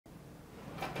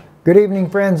Good evening,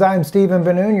 friends. I'm Stephen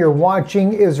Ben-Nun. You're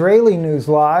watching Israeli News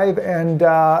Live, and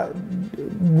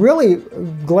really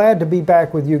glad to be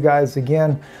back with you guys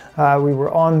again. We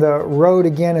were on the road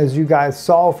again, as you guys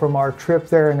saw from our trip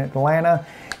there in Atlanta.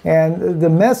 And the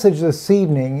message this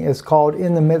evening is called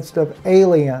In the Midst of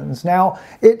Aliens. Now,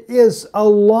 it is a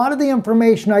lot of the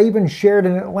information I even shared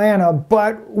in Atlanta,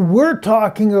 but we're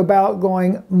talking about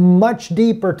going much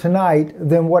deeper tonight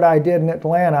than what I did in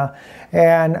Atlanta.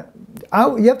 And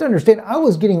you have to understand, I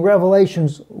was getting revelation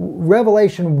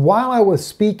while I was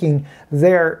speaking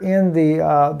there in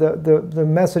the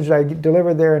message I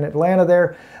delivered there in Atlanta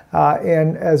there.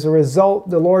 And as a result,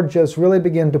 the Lord just really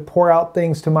began to pour out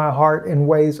things to my heart in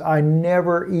ways I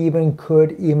never even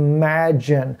could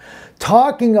imagine.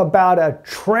 Talking about a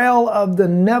trail of the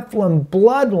Nephilim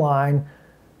bloodline,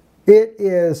 it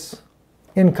is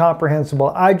incomprehensible.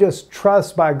 I just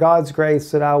trust by God's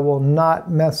grace that I will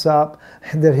not mess up,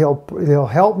 that He'll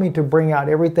help me to bring out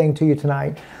everything to you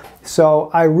tonight. So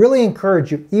I really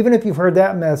encourage you, even if you've heard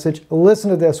that message, listen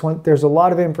to this one. There's a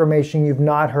lot of information you've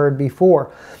not heard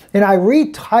before. And I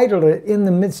retitled it In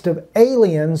the Midst of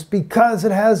Aliens because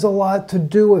it has a lot to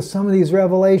do with some of these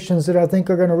revelations that I think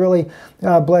are going to really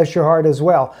bless your heart as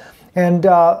well. And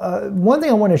one thing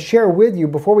I want to share with you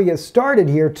before we get started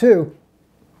here too,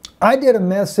 I did a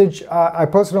message, I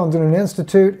posted on Danun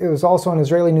Institute. It was also on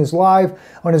Israeli News Live.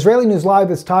 On Israeli News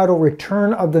Live, it's titled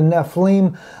Return of the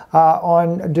Nephilim.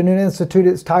 On Danun Institute,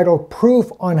 it's titled Proof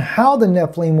on How the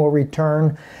Nephilim Will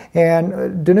Return.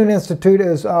 And Danun Institute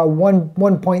is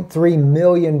 1.3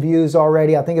 million views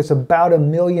already. I think it's about 1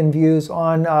 million views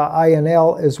on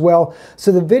INL as well.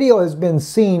 So the video has been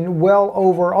seen well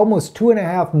over almost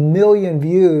 2.5 million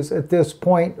views at this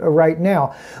point right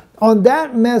now. On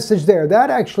that message there,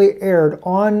 that actually aired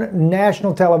on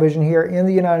national television here in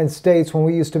the United States when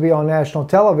we used to be on national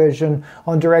television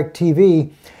on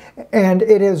DirecTV. And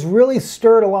it has really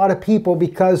stirred a lot of people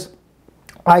because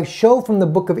I show from the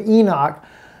book of Enoch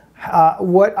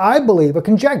what I believe, a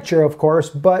conjecture of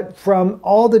course, but from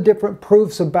all the different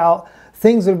proofs about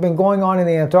things that have been going on in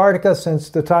the Antarctica since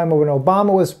the time of when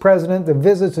Obama was president, the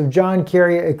visits of John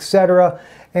Kerry, etc.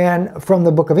 And from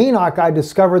the book of Enoch, I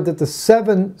discovered that the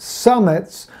 7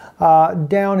 summits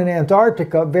down in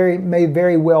Antarctica may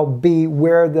very well be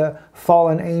where the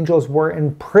fallen angels were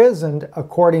imprisoned,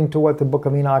 according to what the book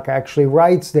of Enoch actually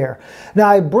writes there. Now,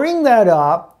 I bring that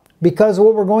up because of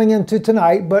what we're going into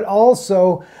tonight, but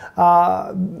also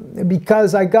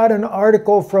because I got an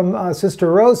article from Sister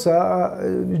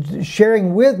Rosa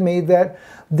sharing with me that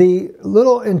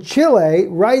in Chile,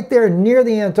 right there near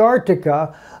the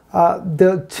Antarctica,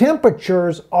 the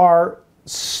temperatures are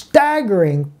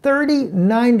staggering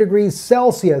 39 degrees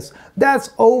Celsius. That's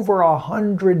over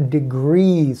 100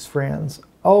 degrees, friends.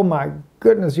 Oh my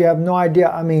goodness, you have no idea.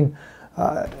 I mean,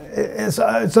 it's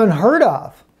unheard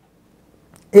of.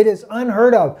 It is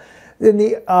unheard of. And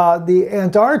the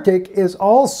Antarctic is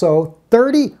also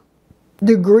 30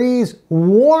 degrees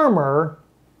warmer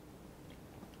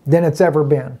than it's ever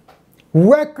been.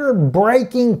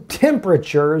 Record-breaking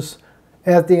temperatures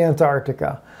at the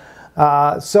Antarctica.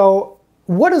 So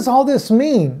what does all this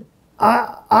mean?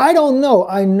 I don't know.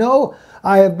 I know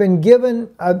I have been given,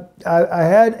 I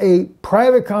had a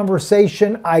private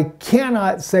conversation. I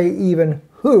cannot say even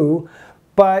who,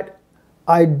 but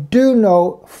I do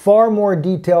know far more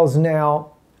details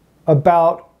now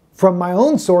about, from my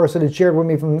own source that had shared with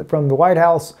me from the White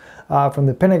House, from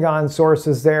the Pentagon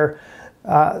sources there,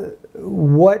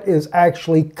 what is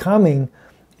actually coming.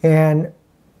 And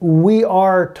we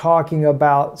are talking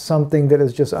about something that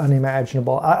is just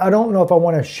unimaginable. I don't know if I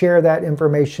want to share that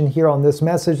information here on this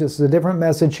message. This is a different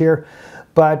message here.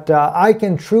 But I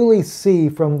can truly see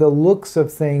from the looks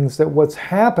of things that what's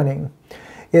happening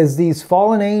is these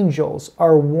fallen angels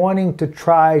are wanting to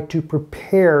try to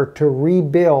prepare to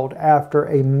rebuild after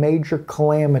a major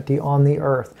calamity on the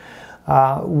earth.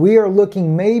 We are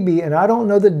looking maybe, and I don't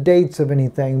know the dates of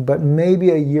anything, but maybe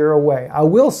a year away. I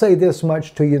will say this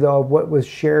much to you though, of what was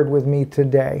shared with me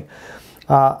today.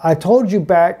 I told you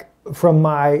back from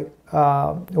my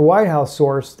White House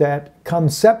source that come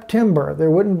September, there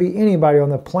wouldn't be anybody on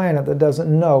the planet that doesn't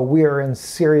know we are in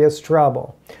serious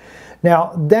trouble.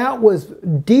 Now, that was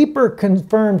deeper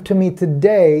confirmed to me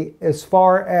today as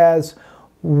far as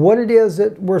what it is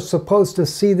that we're supposed to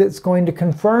see that's going to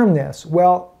confirm this.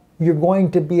 Well, you're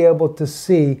going to be able to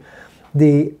see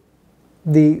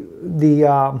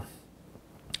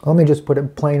let me just put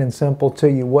it plain and simple to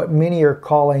you, what many are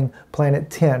calling Planet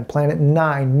 10, Planet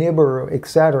 9, Nibiru,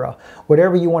 etc.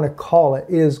 Whatever you want to call it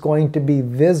is going to be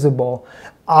visible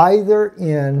either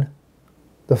in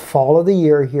the fall of the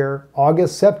year here,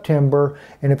 August, September,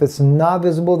 and if it's not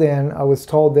visible then, I was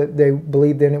told that they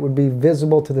believe then it would be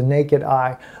visible to the naked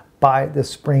eye by the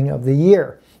spring of the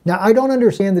year. Now, I don't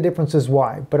understand the differences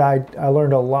why, but I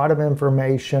learned a lot of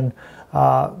information.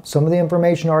 Some of the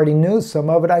information I already knew, some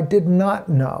of it I did not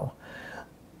know.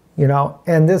 You know,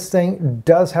 and this thing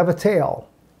does have a tail.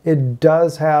 It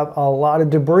does have a lot of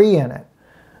debris in it.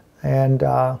 And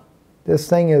this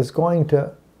thing is going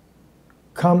to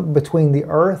come between the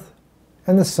earth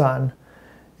and the sun.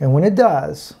 And when it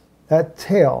does, that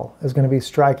tail is going to be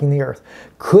striking the earth.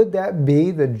 Could that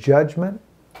be the judgment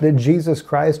that Jesus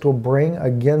Christ will bring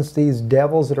against these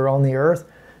devils that are on the earth?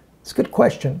 It's a good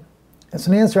question. It's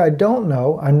an answer I don't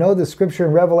know. I know the scripture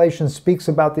in Revelation speaks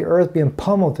about the earth being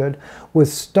pummeled with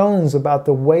stones about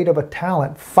the weight of a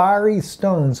talent, fiery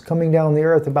stones coming down the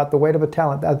earth about the weight of a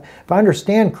talent. If I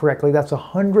understand correctly, that's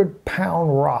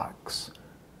 100-pound rocks.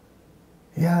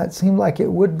 Yeah, it seemed like it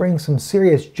would bring some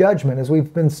serious judgment. As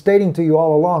we've been stating to you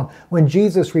all along, when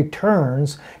Jesus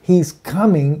returns, he's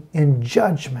coming in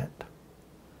judgment.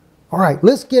 All right,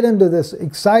 let's get into this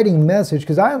exciting message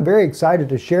because I am very excited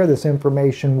to share this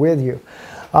information with you.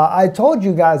 I told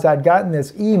you guys I'd gotten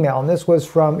this email, and this was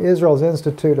from Israel's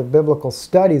Institute of Biblical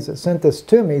Studies that sent this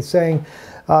to me saying,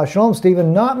 Shalom,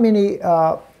 Stephen, not many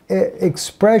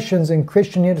expressions in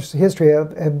Christian history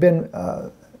have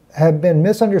been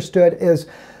misunderstood as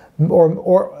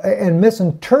and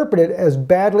misinterpreted as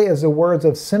badly as the words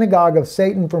of synagogue of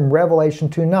Satan from Revelation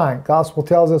 2:9. Gospel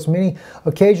tells us many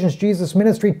occasions Jesus'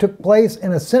 ministry took place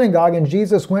in a synagogue, and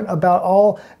Jesus went about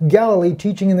all Galilee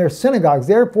teaching in their synagogues.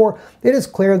 Therefore, it is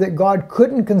clear that God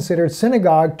couldn't consider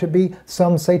synagogue to be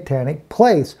some satanic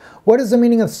place. What is the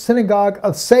meaning of synagogue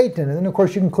of Satan? And then, of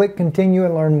course, you can click continue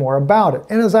and learn more about it.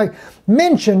 And as I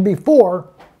mentioned before,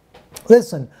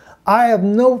 listen, I have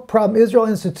no problem. Israel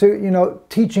Institute,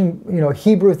 teaching,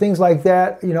 Hebrew, things like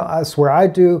that. I swear I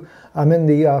do. I'm in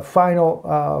the final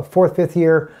 4th, 5th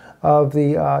year of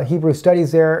the Hebrew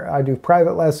studies there. I do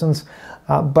private lessons.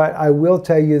 But I will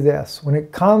tell you this. When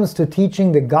it comes to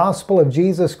teaching the gospel of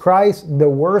Jesus Christ, the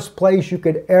worst place you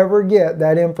could ever get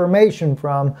that information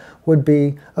from would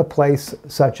be a place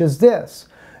such as this.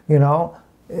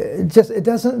 It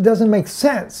doesn't make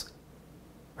sense.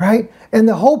 Right? And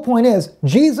the whole point is,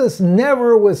 Jesus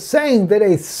never was saying that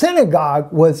a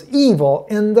synagogue was evil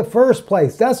in the first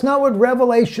place. That's not what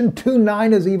Revelation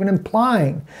 2:9 is even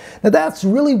implying. Now that's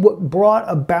really what brought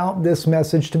about this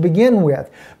message to begin with.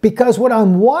 Because what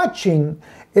I'm watching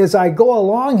as I go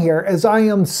along here, as I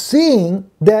am seeing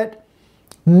that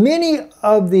many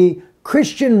of the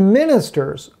Christian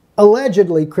ministers,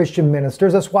 allegedly Christian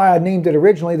ministers, that's why I named it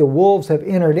originally, the wolves have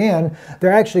entered in.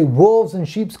 They're actually wolves in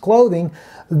sheep's clothing.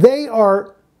 They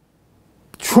are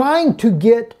trying to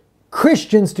get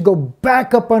Christians to go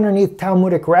back up underneath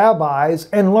Talmudic rabbis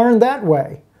and learn that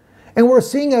way. And we're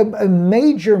seeing a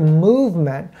major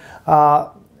movement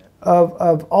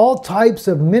of all types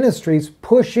of ministries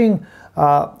pushing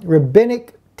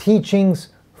rabbinic teachings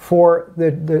for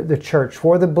the church,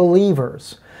 for the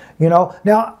believers.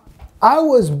 Now, I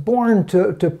was born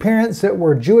to parents that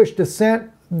were Jewish descent.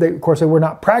 Of course, they were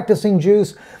not practicing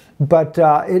Jews, but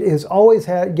it has always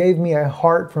gave me a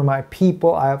heart for my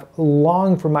people. I have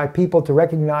longed for my people to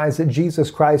recognize that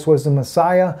Jesus Christ was the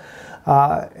Messiah.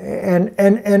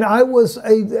 And I was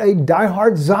a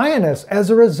diehard Zionist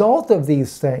as a result of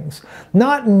these things.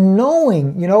 Not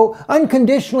knowing,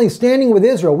 unconditionally standing with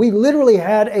Israel. We literally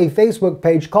had a Facebook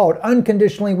page called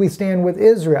Unconditionally We Stand With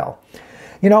Israel.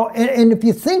 And if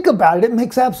you think about it, it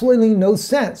makes absolutely no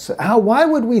sense. Why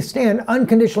would we stand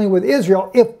unconditionally with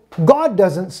Israel if God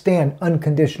doesn't stand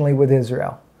unconditionally with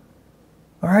Israel?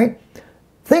 All right?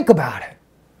 Think about it.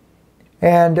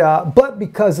 And but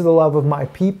because of the love of my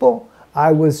people,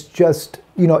 I was just,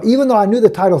 even though I knew the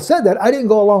title said that, I didn't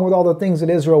go along with all the things that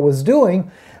Israel was doing.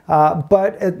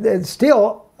 But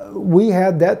still, we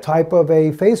had that type of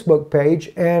a Facebook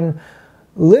page, and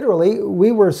literally, we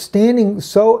were standing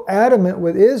so adamant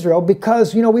with Israel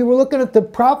because, we were looking at the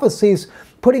prophecies,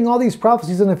 putting all these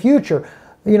prophecies in the future.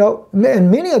 And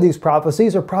many of these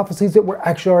prophecies are prophecies that were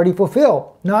actually already fulfilled.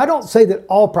 Now, I don't say that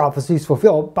all prophecies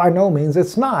fulfill. By no means,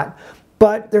 it's not.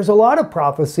 But there's a lot of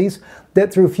prophecies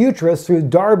that through futurists, through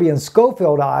Darby and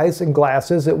Schofield eyes and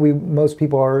glasses that most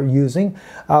people are using,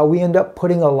 we end up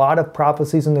putting a lot of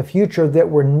prophecies in the future that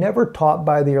were never taught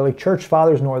by the early church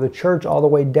fathers nor the church all the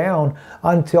way down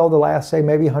until the last, say,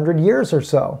 maybe 100 years or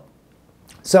so.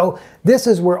 So this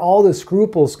is where all the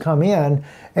scruples come in.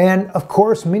 And of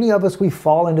course, many of us, we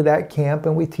fall into that camp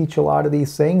and we teach a lot of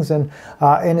these things. And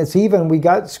it's even, we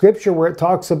got scripture where it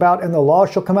talks about, and the law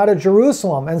shall come out of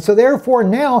Jerusalem. And so therefore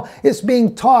now it's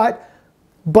being taught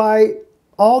by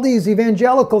all these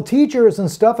evangelical teachers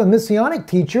and stuff and messianic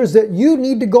teachers that you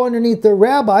need to go underneath the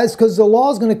rabbis because the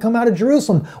law is going to come out of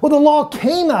Jerusalem. Well, the law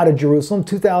came out of Jerusalem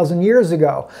 2,000 years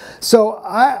ago. So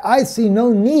I see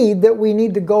no need that we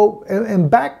need to go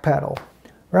and backpedal,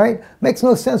 right? Makes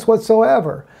no sense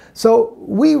whatsoever. So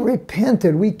we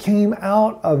repented. We came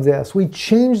out of this. We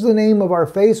changed the name of our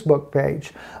Facebook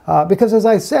page because, as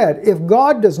I said, if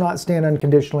God does not stand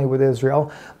unconditionally with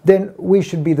Israel, then we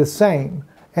should be the same.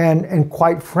 And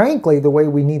quite frankly, the way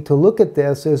we need to look at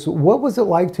this is, what was it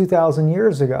like 2,000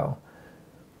 years ago?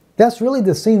 That's really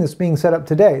the scene that's being set up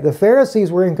today. The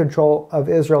Pharisees were in control of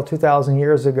Israel 2,000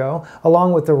 years ago,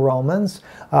 along with the Romans.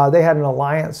 They had an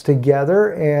alliance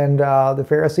together, and the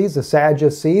Pharisees, the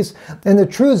Sadducees, and the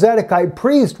true Zedekite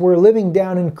priests were living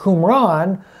down in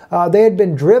Qumran. They had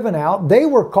been driven out. They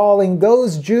were calling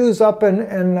those Jews up,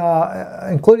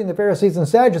 including the Pharisees and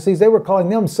Sadducees, they were calling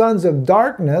them sons of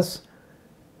darkness.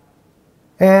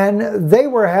 And they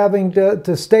were having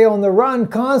to stay on the run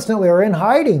constantly or in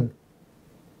hiding.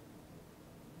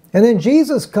 And then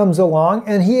Jesus comes along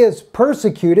and he is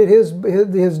persecuted.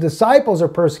 His disciples are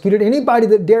persecuted. Anybody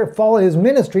that dare follow his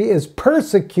ministry is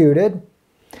persecuted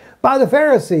by the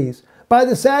Pharisees, by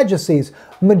the Sadducees.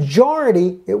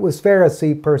 Majority, it was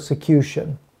Pharisee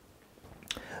persecution.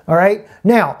 All right?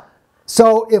 Now,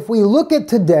 so if we look at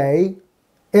today,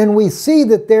 and we see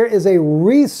that there is a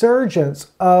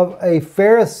resurgence of a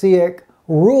Pharisaic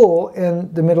rule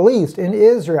in the Middle East, in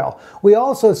Israel. We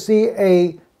also see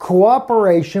a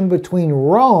cooperation between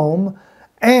Rome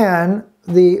and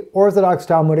the Orthodox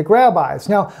Talmudic rabbis.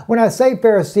 Now, when I say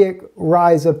Pharisaic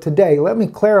rise of today, let me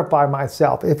clarify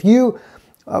myself. If you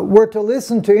were to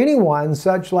listen to anyone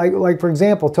such like for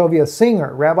example, Tovia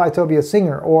Singer, Rabbi Tovia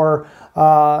Singer, or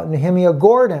Nehemiah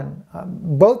Gordon.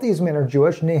 Both these men are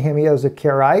Jewish. Nehemiah is a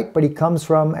Karaite, but he comes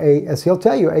from as he'll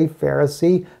tell you, a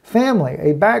Pharisee family,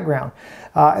 a background.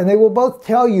 And they will both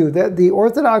tell you that the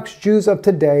Orthodox Jews of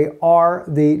today are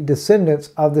the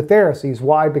descendants of the Pharisees.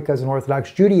 Why? Because in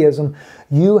Orthodox Judaism,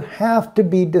 you have to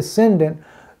be descendant.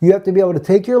 You have to be able to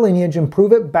take your lineage and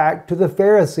prove it back to the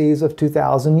Pharisees of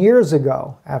 2,000 years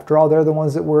ago. After all, they're the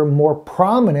ones that were more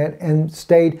prominent and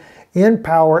stayed in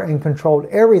power and controlled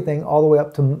everything all the way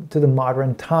up to the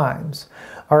modern times.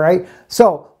 All right?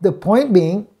 So the point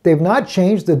being, they've not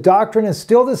changed. The doctrine is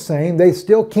still the same. They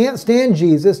still can't stand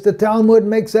Jesus. The Talmud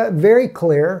makes that very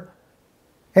clear.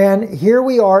 And here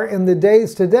we are in the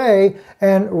days today,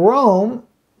 and Rome,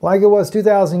 like it was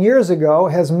 2,000 years ago,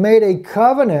 has made a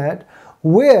covenant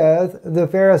with the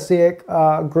Pharisaic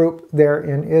group there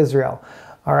in Israel.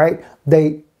 All right?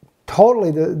 They totally,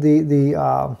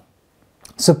 the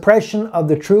suppression of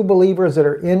the true believers that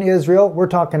are in Israel. We're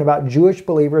talking about Jewish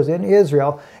believers in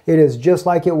Israel. It is just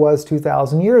like it was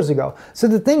 2,000 years ago. So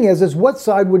the thing is what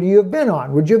side would you have been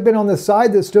on? Would you have been on the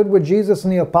side that stood with Jesus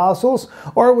and the apostles?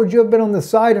 Or would you have been on the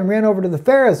side and ran over to the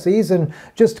Pharisees and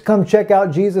just come check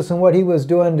out Jesus and what he was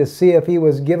doing to see if he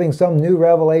was giving some new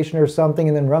revelation or something,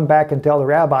 and then run back and tell the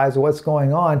rabbis what's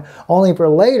going on, only for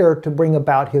later to bring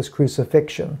about his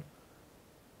crucifixion?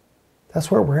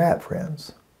 That's where we're at,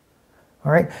 friends.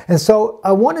 All right, and so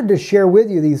I wanted to share with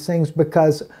you these things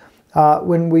because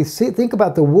when we think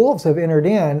about the wolves have entered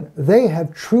in, they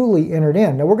have truly entered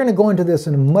in. Now we're going to go into this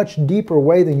in a much deeper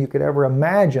way than you could ever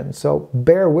imagine, so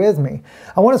bear with me.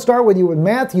 I want to start with you with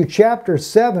Matthew chapter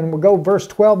 7. We'll go verse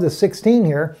 12 to 16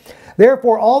 here.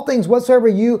 Therefore, all things whatsoever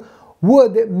you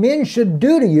would that men should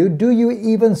do to you, do you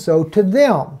even so to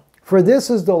them. For this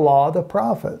is the law of the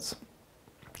prophets.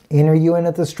 Enter you in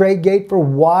at the straight gate, for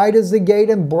wide is the gate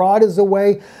and broad is the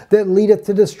way that leadeth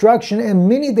to destruction, and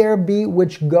many there be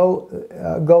which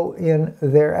go in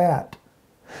thereat.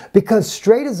 Because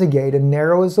straight is the gate and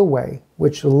narrow is the way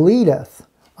which leadeth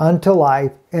unto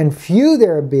life, and few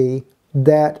there be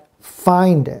that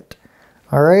find it.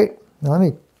 All right, now let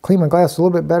me clean my glass a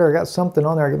little bit better. I got something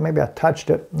on there. Maybe I touched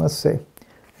it. Let's see.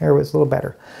 There it was, a little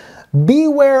better.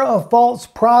 Beware of false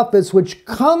prophets which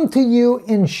come to you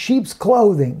in sheep's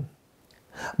clothing,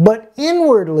 but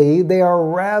inwardly they are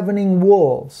ravening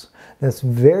wolves. That's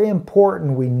very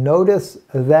important. We notice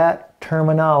that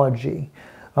terminology.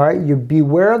 All right, you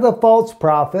beware of the false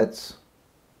prophets.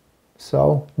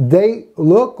 So they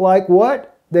look like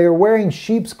what? They're wearing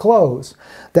sheep's clothes.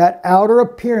 That outer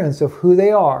appearance of who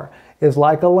they are is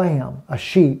like a lamb, a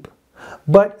sheep.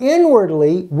 But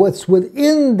inwardly, what's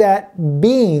within that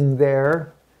being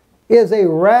there is a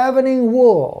ravening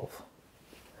wolf.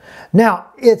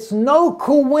 Now, it's no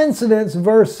coincidence,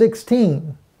 verse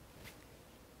 16.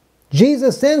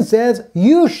 Jesus then says,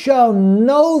 you shall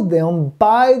know them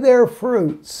by their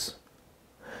fruits.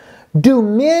 Do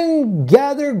men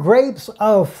gather grapes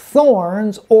of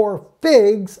thorns or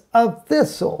figs of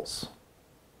thistles?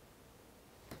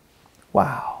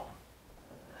 Wow.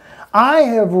 I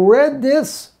have read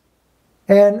this,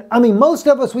 and I mean, most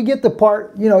of us, we get the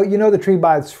part, you know the tree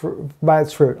by its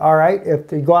fruit, all right? If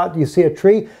you go out, you see a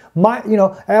tree,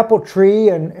 apple tree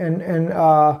and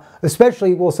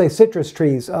especially, we'll say citrus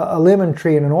trees, a lemon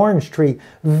tree and an orange tree,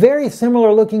 very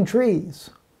similar looking trees.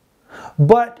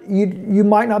 But you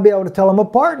might not be able to tell them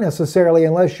apart necessarily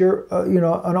unless you're,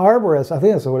 an arborist. I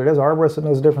think that's what it is, arborist that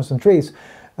knows the difference in trees.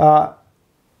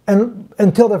 And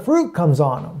until the fruit comes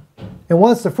on them. And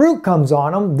once the fruit comes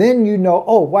on them, then you know,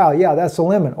 oh, wow, yeah, that's a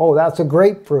lemon. Oh, that's a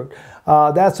grapefruit.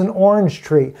 That's an orange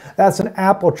tree. That's an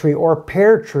apple tree or a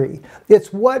pear tree.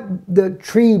 It's what the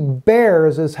tree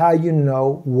bears is how you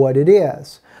know what it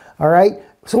is. All right?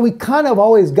 So we kind of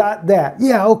always got that.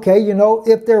 Yeah, okay,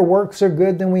 if their works are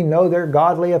good, then we know they're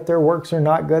godly. If their works are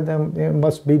not good, then it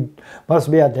must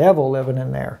be a devil living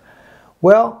in there.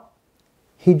 Well,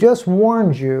 he just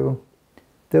warned you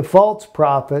that false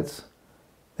prophets,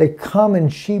 they come in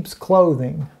sheep's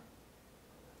clothing.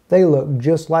 They look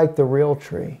just like the real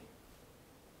tree.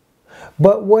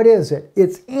 But what is it?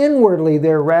 It's inwardly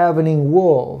they're ravening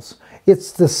wolves.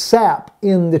 It's the sap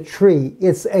in the tree.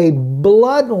 It's a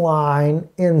bloodline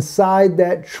inside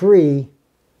that tree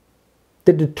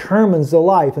that determines the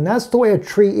life. And that's the way a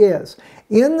tree is.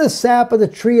 In the sap of the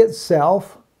tree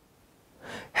itself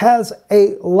has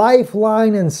a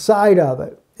lifeline inside of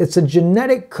it. It's a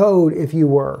genetic code, if you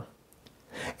were.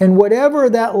 And whatever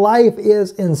that life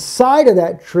is inside of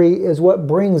that tree is what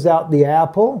brings out the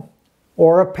apple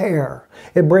or a pear.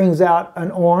 It brings out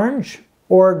an orange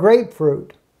or a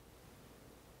grapefruit.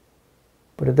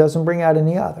 But it doesn't bring out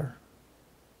any other.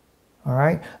 All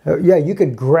right? Yeah, you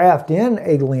could graft in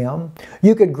a limb.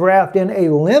 You could graft in a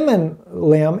lemon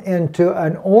limb into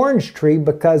an orange tree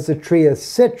because the tree is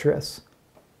citrus.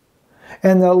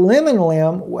 And the lemon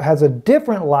limb has a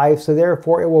different life, so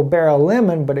therefore it will bear a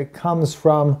lemon, but it comes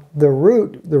from the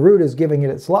root. The root is giving it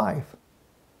its life.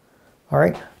 All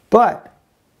right? But,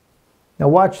 now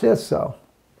watch this though.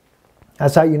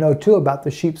 That's how you know too about the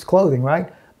sheep's clothing,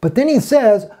 right? But then he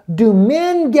says, do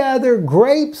men gather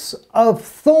grapes of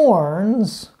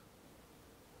thorns,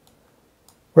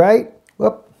 right?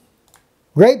 Whoop.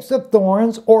 Grapes of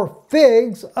thorns or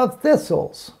figs of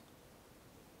thistles?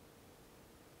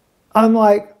 I'm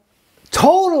like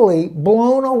totally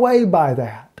blown away by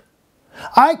that.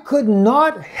 I could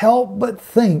not help but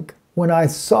think when I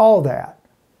saw that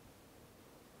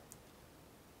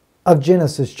of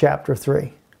Genesis chapter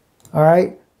 3. All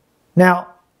right? Now,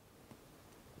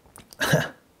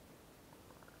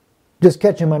 just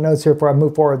catching my notes here before I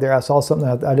move forward there. I saw something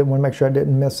I didn't want to make sure I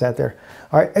didn't miss that there.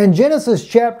 All right, in Genesis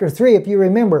chapter 3, if you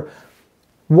remember,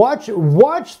 watch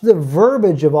the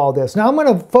verbiage of all this. Now I'm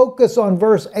going to focus on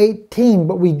verse 18,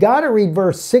 but we got to read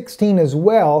verse 16 as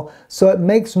well so it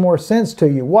makes more sense to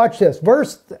you. Watch this.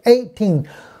 Verse 18.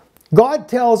 God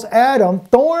tells Adam,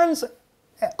 thorns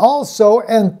also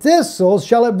and thistles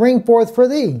shall it bring forth for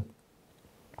thee.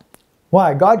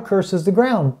 Why? God curses the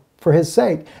ground for his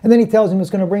sake. And then he tells him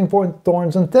it's going to bring forth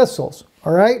thorns and thistles.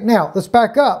 All right, now let's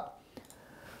back up.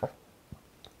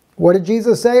 What did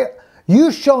Jesus say?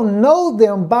 You shall know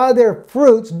them by their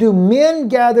fruits. Do men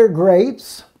gather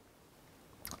grapes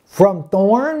from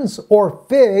thorns or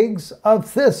figs of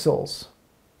thistles?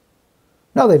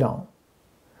 No, they don't.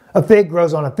 A fig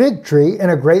grows on a fig tree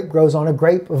and a grape grows on a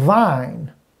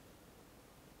grapevine.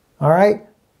 All right?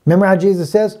 Remember how Jesus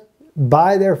says,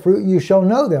 by their fruit you shall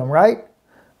know them, right?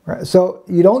 So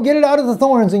you don't get it out of the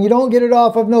thorns and you don't get it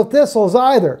off of no thistles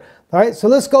either. All right, so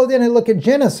let's go then and look at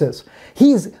Genesis.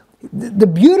 The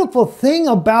beautiful thing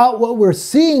about what we're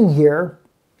seeing here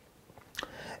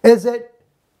is that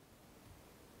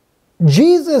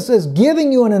Jesus is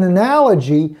giving you an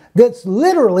analogy that's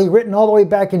literally written all the way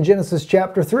back in Genesis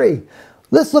chapter 3.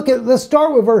 Let's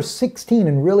start with verse 16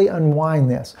 and really unwind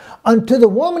this. Unto the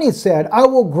woman he said, I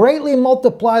will greatly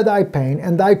multiply thy pain,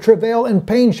 and thy travail and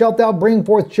pain shalt thou bring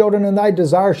forth children, and thy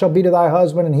desire shall be to thy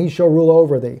husband, and he shall rule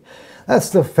over thee. That's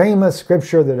the famous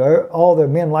scripture that all the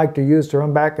men like to use to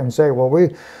run back and say, well,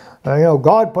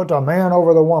 God put a man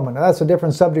over the woman. Now, that's a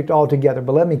different subject altogether,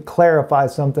 but let me clarify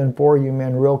something for you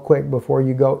men real quick before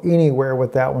you go anywhere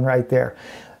with that one right there.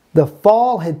 The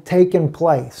fall had taken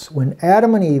place. When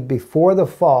Adam and Eve, before the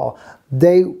fall,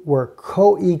 they were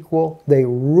co-equal. They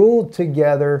ruled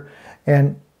together.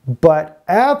 But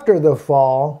after the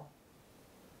fall,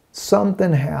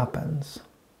 something happens.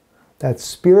 That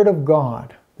Spirit of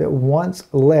God that once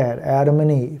led Adam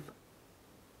and Eve,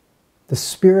 the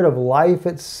Spirit of life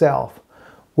itself,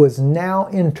 was now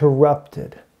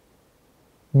interrupted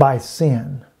by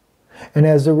sin. And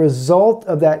as a result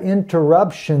of that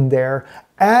interruption there,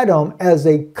 Adam, as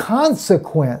a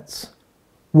consequence,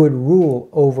 would rule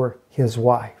over his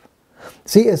wife.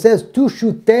 See, it says,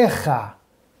 tushuktecha.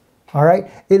 All right?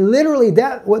 It literally,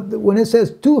 when it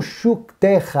says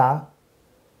tushuktecha,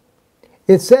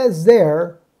 it says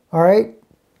there, all right?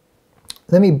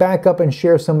 Let me back up and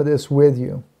share some of this with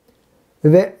you.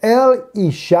 Ve'el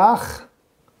ishach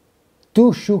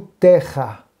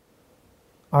tushuktecha.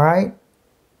 All right?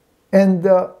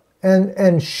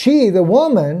 And she, the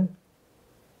woman,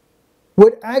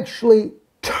 would actually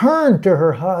turn to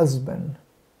her husband.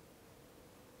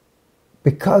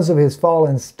 Because of his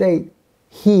fallen state,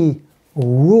 he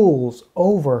rules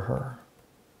over her.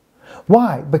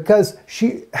 Why? Because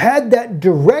she had that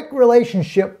direct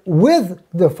relationship with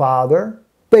the Father.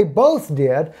 They both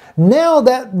did. Now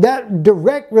that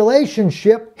direct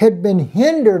relationship had been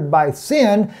hindered by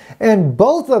sin, and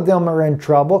both of them are in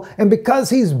trouble. And because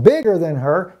he's bigger than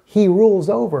her, he rules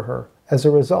over her as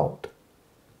a result.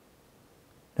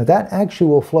 Now that actually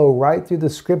will flow right through the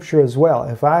scripture as well.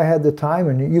 If I had the time,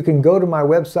 and you can go to my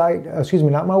website, excuse me,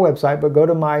 not my website, but go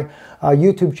to my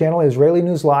YouTube channel, Israeli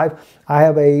News Live. I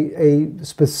have a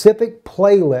specific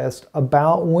playlist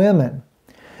about women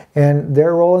and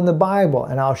their role in the Bible.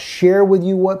 And I'll share with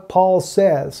you what Paul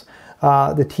says,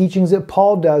 the teachings that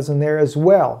Paul does in there as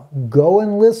well. Go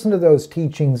and listen to those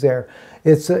teachings there.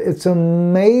 It's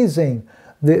amazing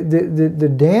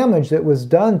the damage that was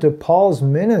done to Paul's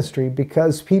ministry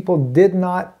because people did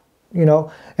not, you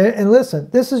know, and listen,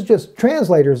 this is just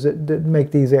translators that make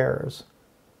these errors.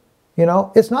 You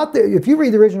know, it's not that if you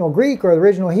read the original Greek or the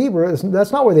original Hebrew,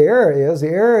 that's not where the error is. The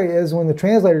error is when the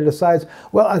translator decides,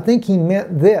 well, I think he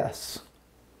meant this.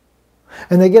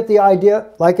 And they get the idea,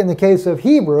 like in the case of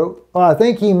Hebrew, oh, I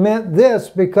think he meant this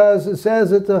because it says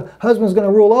that the husband's going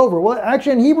to rule over. Well,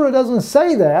 actually in Hebrew it doesn't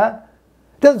say that.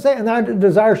 It doesn't say, and thy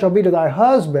desire shall be to thy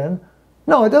husband.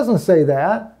 No, it doesn't say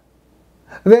that.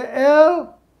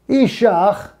 Ve'el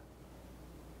ishach,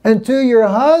 and to your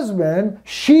husband,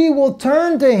 she will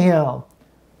turn to him.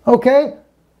 Okay?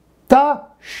 Ta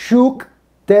shuk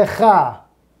techa.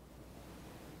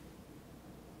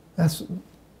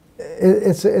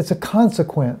 It's a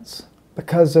consequence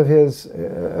because of his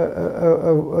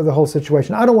of the whole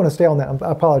situation. I don't want to stay on that.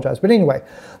 I apologize. But anyway,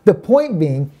 the point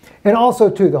being, and also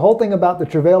too, the whole thing about the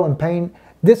travail and pain,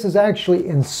 this is actually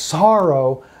in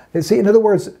sorrow. See, in other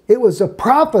words, it was a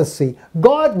prophecy.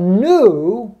 God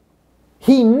knew.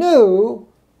 He knew.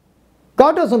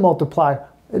 God doesn't multiply.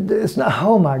 It's not,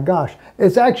 oh my gosh.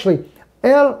 It's actually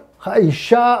El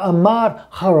Haisha Amar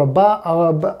Haraba,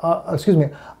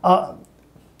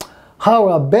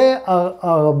 Harabe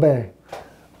Arabe.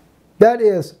 That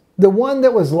is, the one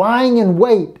that was lying in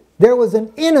wait. There was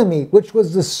an enemy, which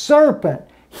was the serpent.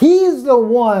 He's the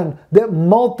one that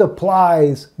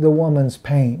multiplies the woman's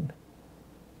pain.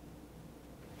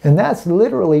 And that's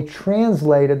literally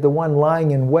translated, the one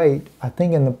lying in wait, I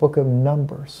think in the book of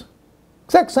Numbers.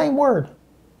 Exact same word.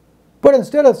 But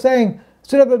instead of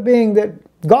it being that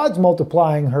God's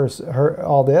multiplying her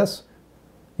all this,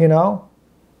 you know,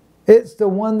 it's the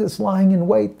one that's lying in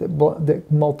wait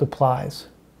that multiplies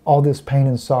all this pain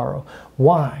and sorrow.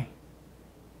 Why?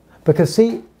 Because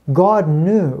see, God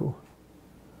knew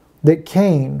that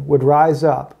Cain would rise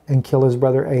up and kill his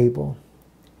brother Abel.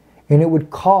 And it would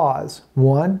cause,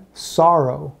 one,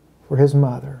 sorrow for his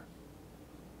mother,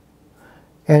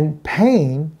 and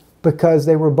pain because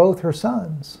they were both her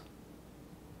sons.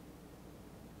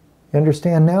 You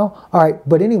understand now? All right,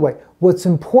 but anyway, what's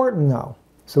important though,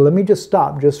 so let me just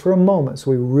stop just for a moment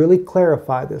so we really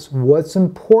clarify this. What's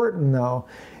important though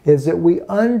is that we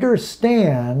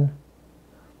understand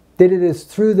that it is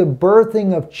through the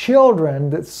birthing of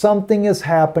children that something is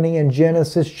happening in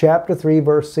Genesis chapter 3,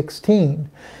 verse 16.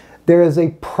 There is a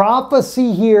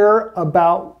prophecy here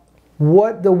about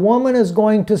what the woman is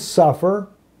going to suffer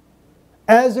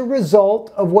as a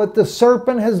result of what the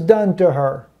serpent has done to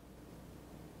her.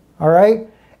 All right?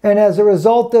 And as a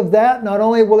result of that, not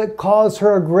only will it cause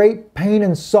her a great pain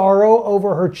and sorrow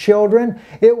over her children,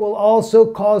 it will also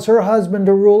cause her husband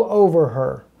to rule over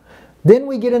her. Then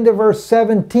we get into verse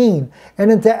 17.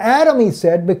 And unto Adam he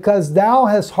said, because thou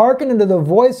hast hearkened unto the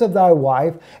voice of thy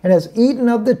wife, and hast eaten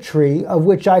of the tree of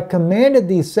which I commanded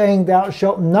thee, saying, thou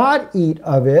shalt not eat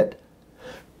of it,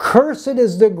 cursed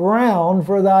is the ground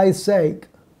for thy sake.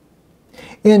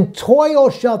 In toil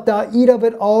shalt thou eat of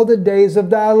it all the days of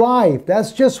thy life.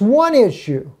 That's just one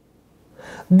issue.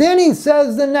 Then he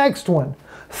says the next one.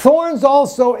 Thorns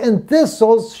also and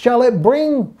thistles shall it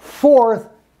bring forth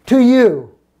to you,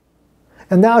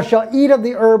 and thou shalt eat of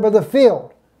the herb of the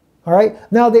field. All right.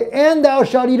 Now and thou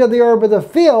shalt eat of the herb of the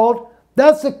field.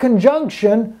 That's a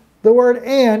conjunction. The word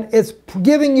and, it's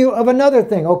giving you of another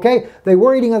thing. Okay. They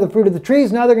were eating of the fruit of the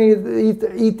trees. Now they're going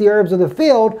to eat the herbs of the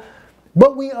field.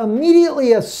 But we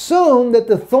immediately assume that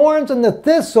the thorns and the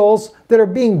thistles that are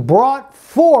being brought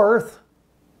forth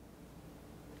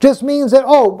just means that,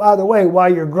 oh, by the way,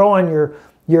 while you're growing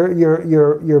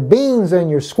your beans and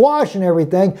your squash and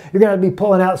everything, you're going to be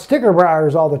pulling out sticker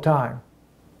briars all the time.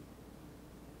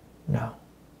 No.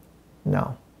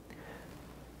 No.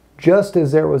 Just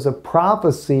as there was a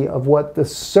prophecy of what the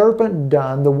serpent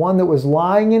done, the one that was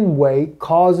lying in wait,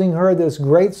 causing her this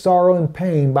great sorrow and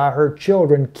pain by her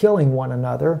children killing one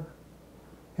another,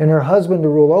 and her husband to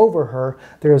rule over her,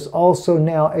 there is also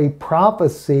now a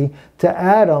prophecy to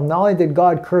Adam. Not only did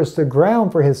God curse the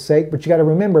ground for his sake, but you got to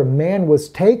remember, man was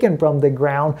taken from the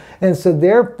ground, and so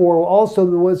therefore also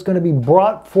what's going to be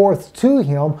brought forth to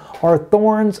him are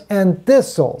thorns and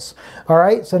thistles. All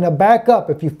right, so now back up.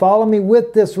 If you follow me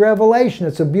with this revelation,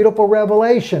 it's a beautiful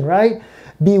revelation, right?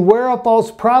 Beware of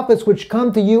false prophets which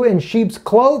come to you in sheep's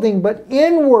clothing, but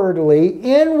inwardly,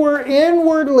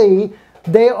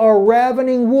 they are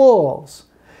ravening wolves.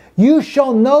 You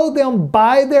shall know them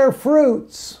by their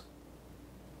fruits.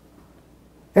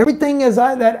 Everything is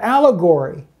that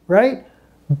allegory, right?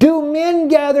 Do men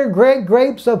gather great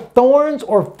grapes of thorns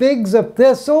or figs of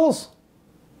thistles?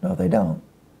 No, they don't.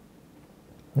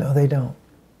 No, they don't.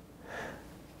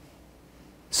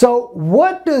 So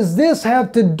what does this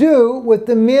have to do with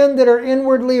the men that are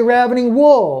inwardly ravening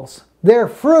wolves? Their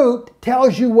fruit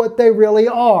tells you what they really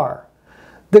are.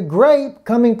 The grape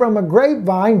coming from a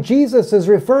grapevine, Jesus is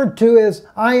referred to as,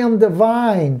 I am the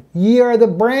vine, ye are the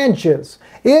branches.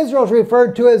 Israel's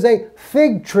referred to as a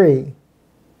fig tree,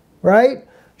 right?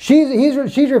 She's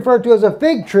referred to as a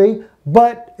fig tree,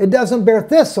 but it doesn't bear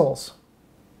thistles.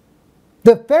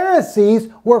 The Pharisees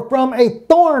were from a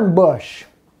thorn bush.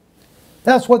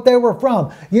 That's what they were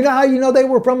from. You know how you know they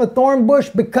were from a thorn bush?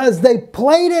 Because they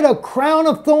plaited a crown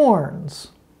of thorns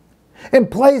and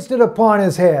placed it upon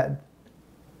his head.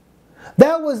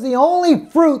 That was the only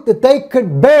fruit that they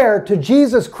could bear to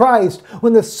Jesus Christ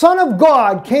when the Son of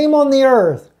God came on the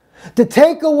earth to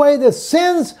take away the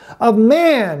sins of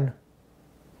man,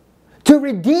 to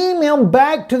redeem him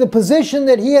back to the position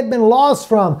that he had been lost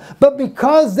from. But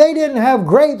because they didn't have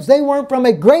grapes, they weren't from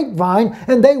a grapevine,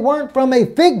 and they weren't from a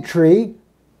fig tree.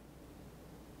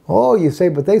 Oh, you say,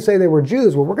 but they say they were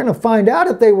Jews. Well, we're going to find out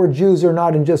if they were Jews or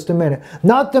not in just a minute.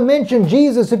 Not to mention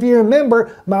Jesus, if you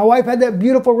remember, my wife had that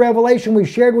beautiful revelation we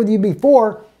shared with you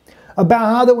before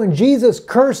about how that when Jesus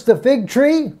cursed the fig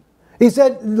tree, he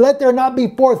said, let there not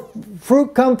be forth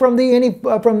fruit come from thee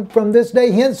from this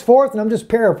day henceforth. And I'm just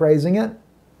paraphrasing it.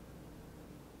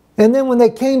 And then when they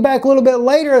came back a little bit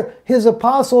later, his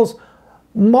apostles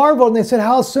marveled and they said,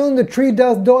 how soon the tree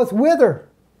doth wither.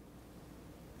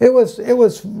 It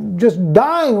was just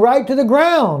dying right to the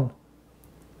ground.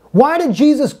 Why did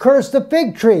Jesus curse the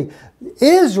fig tree?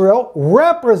 Israel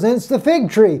represents the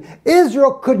fig tree.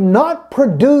 Israel could not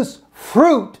produce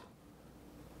fruit.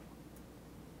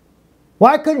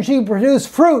 Why couldn't she produce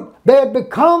fruit? They had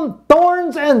become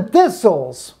thorns and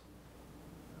thistles.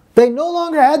 They no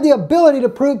longer had the ability to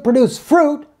produce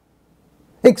fruit,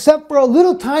 except for a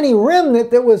little tiny remnant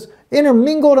that was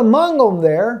intermingled among them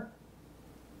there.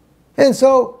 And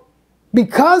so,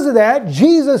 because of that,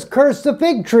 Jesus cursed the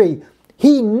fig tree.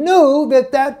 He knew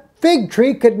that that fig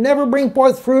tree could never bring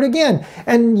forth fruit again.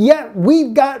 And yet,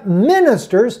 we've got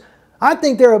ministers. I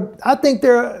think they're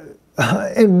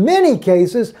in many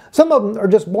cases, some of them are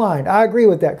just blind. I agree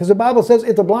with that. Because the Bible says,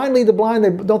 if the blind lead the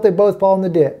blind, don't they both fall in the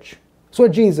ditch? That's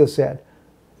what Jesus said.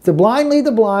 If the blind lead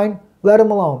the blind, let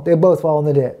them alone. They both fall in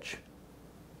the ditch.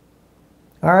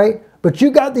 All right? But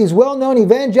you got these well-known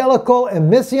evangelical and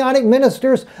messianic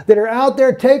ministers that are out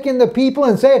there taking the people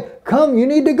and saying, come, you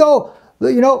need to go.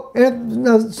 You know,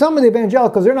 and some of the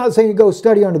evangelicals, they're not saying you go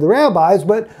study under the rabbis,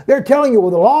 but they're telling you,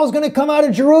 well, the law is going to come out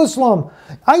of Jerusalem.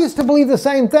 I used to believe the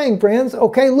same thing, friends.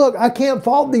 Okay, look, I can't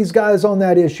fault these guys on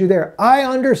that issue there. I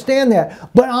understand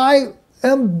that. But I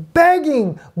am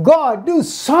begging God, do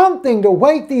something to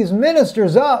wake these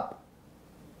ministers up.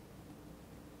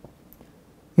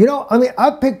 You know, I mean,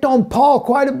 I've picked on Paul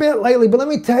quite a bit lately, but let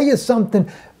me tell you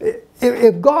something.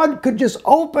 If God could just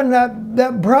open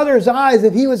that brother's eyes,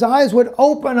 if his eyes would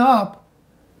open up,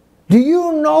 do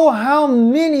you know how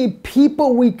many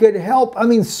people we could help? I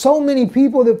mean, so many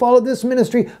people that followed this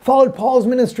ministry followed Paul's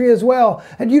ministry as well.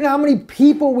 And do you know how many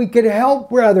people we could help,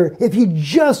 brother, if you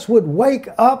just would wake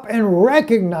up and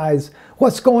recognize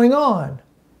what's going on?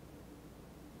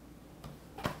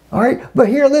 All right, but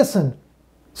here, listen.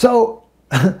 So,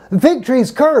 The fig tree's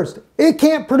cursed. It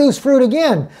can't produce fruit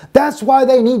again. That's why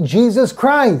they need Jesus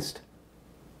Christ.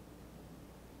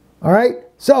 All right?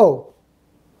 So,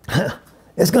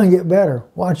 it's going to get better.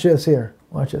 Watch this here.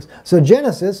 Watch this. So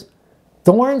Genesis,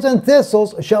 thorns and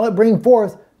thistles shall it bring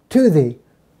forth to thee.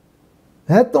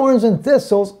 That thorns and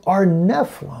thistles are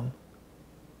Nephilim.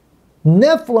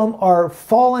 Nephilim are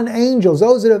fallen angels,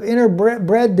 those that have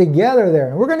interbred together there.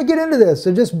 And we're going to get into this,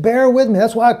 so just bear with me.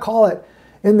 That's why I call it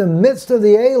In the Midst of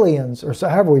the Aliens, or so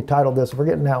however we titled this. I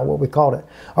forget now what we called it.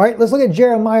 All right, let's look at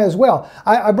Jeremiah as well.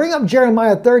 I bring up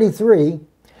Jeremiah 33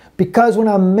 because when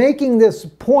I'm making this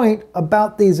point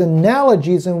about these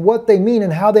analogies and what they mean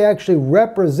and how they actually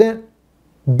represent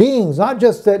beings, not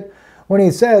just that when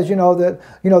he says,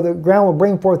 the ground will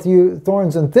bring forth you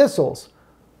thorns and thistles.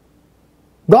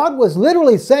 God was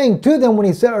literally saying to them when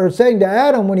he said, or saying to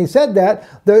Adam when he said that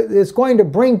it's going to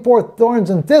bring forth thorns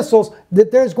and thistles,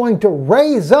 that there's going to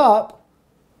raise up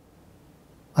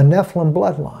a Nephilim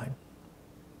bloodline.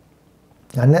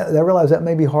 I realize that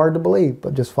may be hard to believe,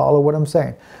 but just follow what I'm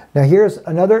saying. Now here's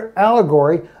another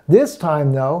allegory. This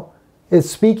time, though, is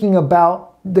speaking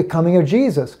about the coming of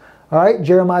Jesus. All right,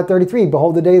 Jeremiah 33,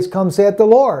 behold, the days come, saith the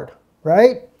Lord,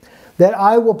 right? That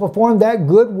I will perform that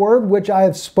good word which I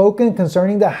have spoken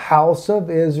concerning the house of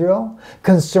Israel,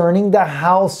 concerning the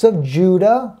house of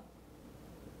Judah.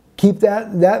 Keep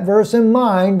that verse in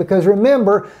mind, because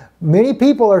remember, many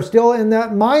people are still in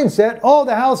that mindset, oh,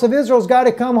 the house of Israel's got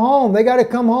to come home. They got to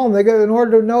come home. In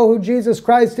order to know who Jesus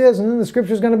Christ is, and then the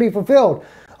scripture's going to be fulfilled.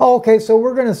 Oh, okay, so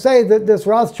we're going to say that this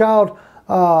Rothschild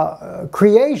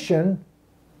creation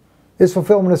is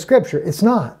fulfillment of scripture. It's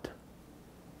not.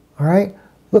 All right?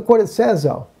 Look what it says,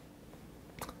 though.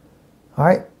 All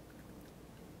right?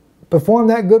 Perform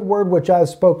that good word which I have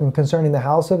spoken concerning the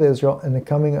house of Israel and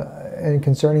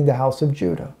concerning the house of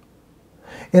Judah.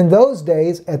 In those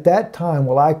days, at that time,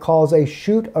 will I cause a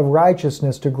shoot of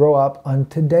righteousness to grow up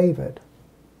unto David.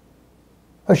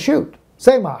 A shoot.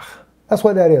 Semach. That's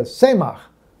what that is. Semach.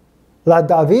 La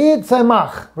David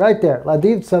Semach. Right there. La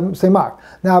David Semach.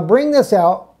 Now, bring this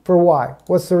out for why.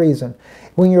 What's the reason?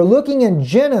 When you're looking in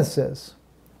Genesis,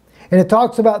 and it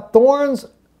talks about thorns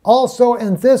also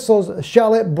and thistles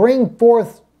shall it bring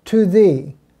forth to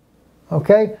thee.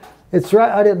 Okay? It's right.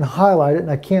 I didn't highlight it,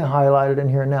 and I can't highlight it in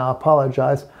here now. I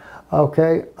apologize.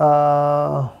 Okay.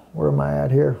 Where am I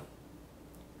at here?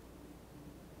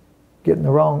 Getting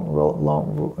the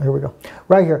wrong. Here we go.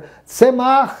 Right here.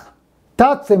 Semach,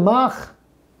 tatzemach,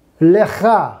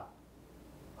 lecha.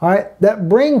 All right. That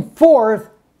bring forth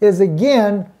is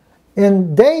again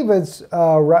in David's,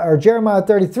 or Jeremiah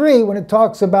 33, when it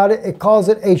talks about it, it calls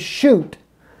it a shoot.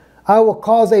 I will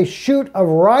cause a shoot of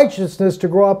righteousness to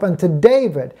grow up unto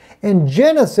David. In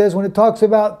Genesis, when it talks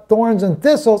about thorns and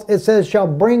thistles, it says shall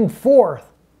bring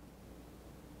forth.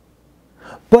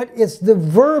 But it's the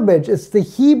verbiage, it's the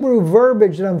Hebrew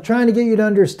verbiage that I'm trying to get you to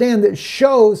understand that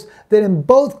shows that in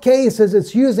both cases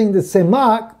it's using the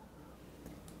semach,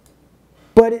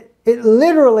 but it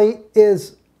literally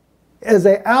is as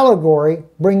an allegory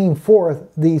bringing forth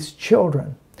these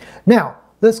children. Now,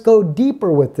 let's go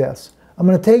deeper with this. I'm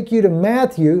going to take you to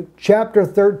Matthew chapter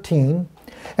 13.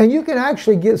 And you can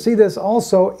actually see this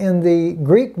also in the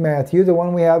Greek Matthew, the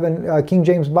one we have in King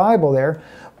James Bible there.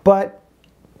 But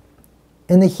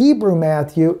in the Hebrew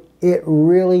Matthew, it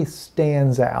really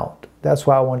stands out. That's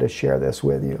why I wanted to share this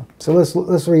with you. So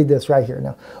let's read this right here.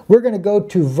 Now, we're going to go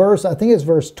to verse, I think it's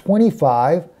verse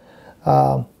 25.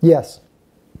 Yes.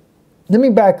 Let me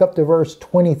back up to verse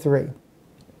 23.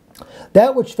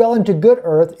 That which fell into good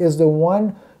earth is the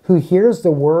one who hears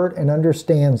the word and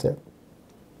understands it,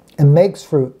 and makes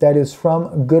fruit that is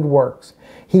from good works.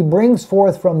 He brings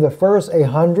forth from the first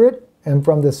 100, and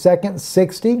from the second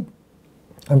 60,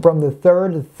 and from the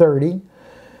third 30,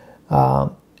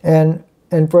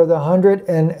 and for the 100,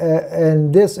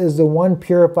 and this is the one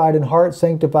purified in heart,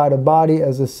 sanctified of body,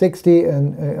 as the 60.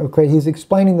 And okay, he's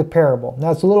explaining the parable.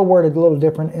 Now it's a little worded a little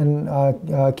different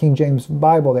in King James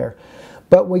Bible there.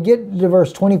 But we get to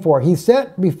verse 24. He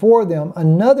set before them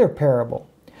another parable.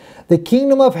 The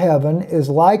kingdom of heaven is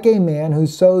like a man who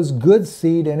sows good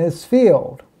seed in his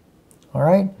field. All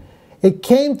right? It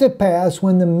came to pass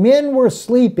when the men were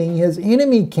sleeping, his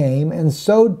enemy came and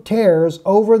sowed tares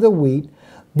over the wheat,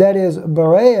 that is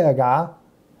Bereaga,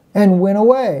 and went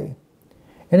away.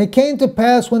 And it came to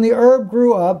pass when the herb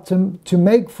grew up to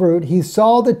make fruit, he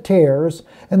saw the tares,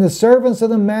 and the servants of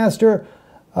the master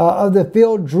of the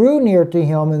field drew near to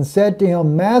him and said to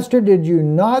him, Master, did you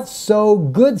not sow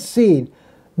good seed?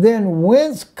 Then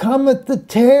whence cometh the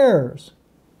tares?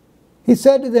 He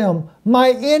said to them,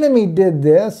 My enemy did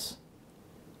this.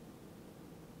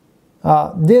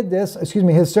 did this,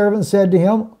 his servant said to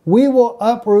him, "We will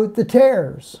uproot the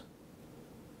tares."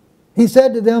 He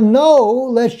said to them, "No,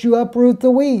 lest you uproot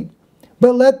the wheat,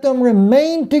 but let them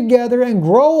remain together and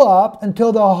grow up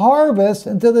until the harvest,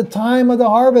 until the time of the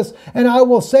harvest. And I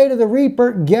will say to the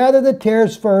reaper, gather the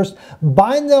tares first,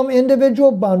 bind them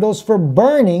individual bundles for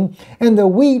burning, and the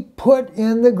wheat put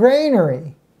in the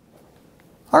granary."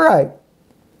 All right.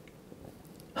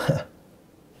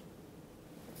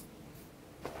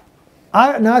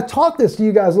 I taught this to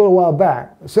you guys a little while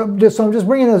back, so I'm just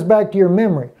bringing this back to your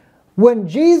memory. When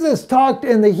Jesus talked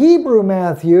in the Hebrew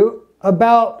Matthew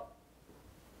about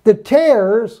the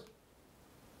tares,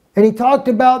 and he talked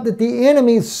about that the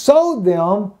enemies sowed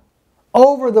them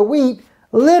over the wheat,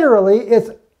 literally it's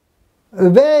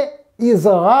ve'izra'al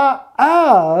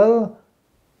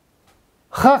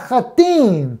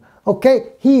chachatim.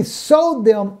 Okay, he sowed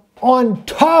them on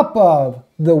top of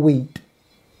the wheat.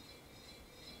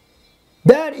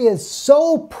 That is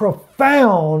so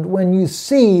profound when you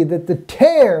see that the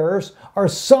tares are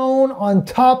sown on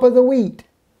top of the wheat.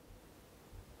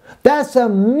 That's a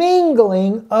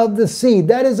mingling of the seed.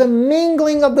 That is a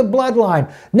mingling of the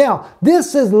bloodline. Now,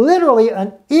 this is literally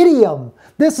an idiom.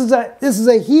 This is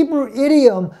a Hebrew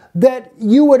idiom that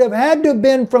you would have had to have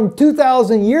been from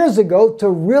 2,000 years ago to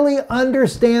really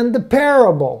understand the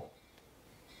parable.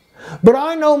 But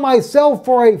I know myself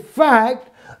for a fact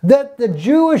that the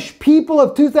Jewish people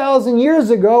of 2,000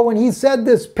 years ago, when he said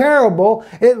this parable,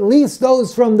 at least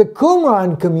those from the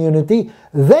Qumran community,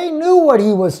 they knew what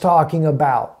he was talking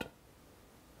about.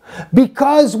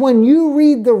 Because when you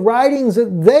read the writings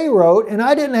that they wrote, and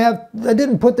I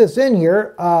didn't put this in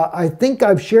here, I think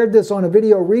I've shared this on a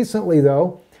video recently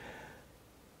though,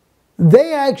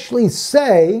 they actually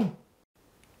say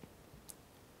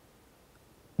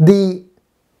the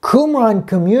Qumran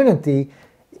community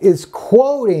is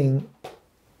quoting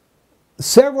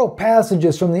several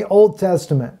passages from the Old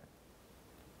Testament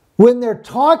when they're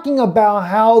talking about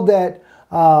how that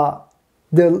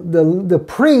the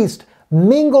priest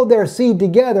mingled their seed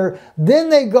together. Then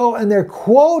they go and they're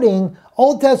quoting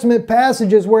Old Testament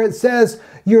passages where it says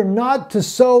you're not to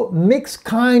sow mixed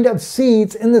kind of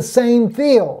seeds in the same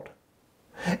field,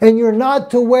 and you're not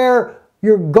to wear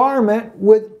your garment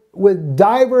with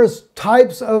diverse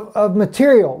types of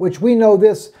material, which we know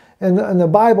this in the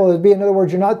Bible as being, in other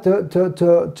words, you're not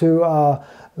to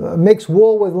mix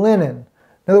wool with linen.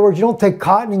 In other words, you don't take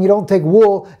cotton and you don't take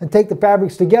wool and take the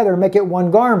fabrics together and make it one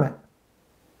garment.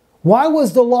 Why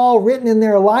was the law written in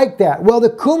there like that? Well, the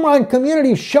Qumran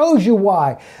community shows you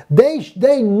why.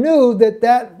 They knew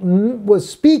that was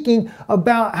speaking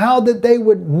about how that they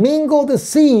would mingle the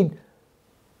seed,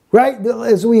 right,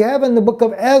 as we have in the book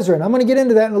of Ezra. And I'm going to get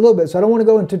into that in a little bit, so I don't want to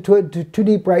go into too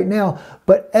deep right now.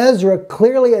 But Ezra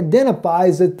clearly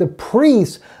identifies that the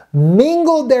priests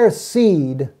mingled their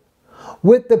seed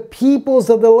with the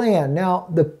peoples of the land. Now,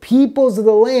 the peoples of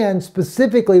the land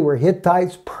specifically were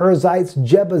Hittites, Perizzites,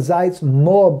 Jebusites,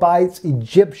 Moabites,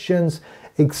 Egyptians,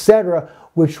 etc.,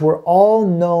 which were all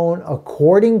known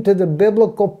according to the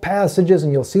biblical passages,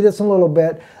 and you'll see this in a little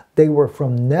bit. They were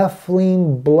from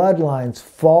Nephilim bloodlines,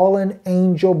 fallen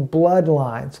angel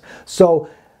bloodlines. So,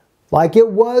 like it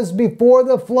was before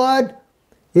the flood,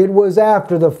 it was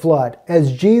after the flood.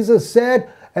 As Jesus said,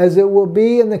 as it will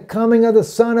be in the coming of the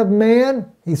Son of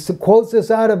Man. He quotes this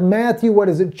out of Matthew,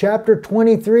 chapter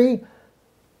 23.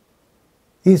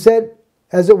 He said,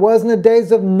 as it was in the days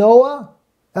of Noah.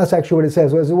 That's actually what it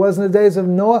says. As it was in the days of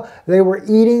Noah, they were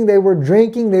eating, they were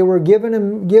drinking, they were given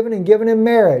in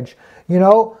marriage. You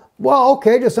know, well,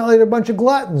 okay, just sound like they're a bunch of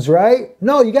gluttons, right?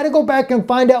 No, you got to go back and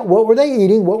find out what were they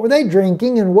eating, what were they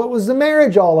drinking, and what was the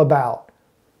marriage all about.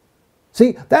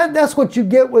 See, that's what you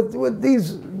get with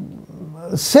these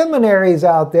seminaries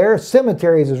out there.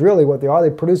 Cemeteries is really what they are. They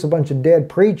produce a bunch of dead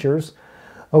preachers,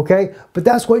 okay? But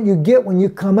that's what you get when you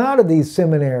come out of these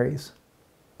seminaries.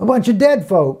 A bunch of dead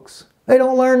folks. They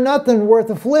don't learn nothing worth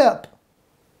a flip.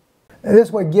 And this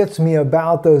is what gets me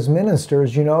about those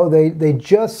ministers, you know, they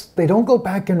don't go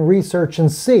back and research and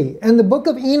see. And the book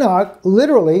of Enoch,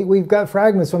 literally, we've got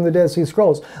fragments from the Dead Sea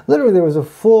Scrolls. Literally, there was a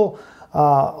full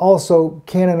also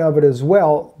canon of it as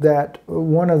well, that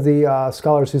one of the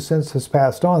scholars who since has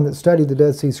passed on that studied the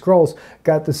Dead Sea Scrolls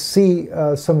got to see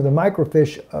some of the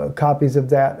microfiche copies of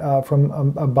that from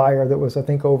a buyer that was, I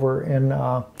think, over in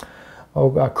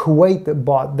Kuwait that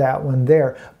bought that one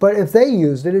there. But if they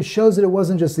used it, it shows that it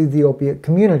wasn't just the Ethiopic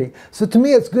community. So to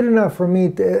me, it's good enough for me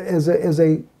to, as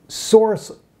a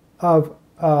source of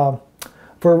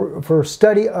for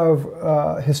study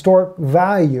of historic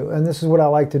value. And this is what I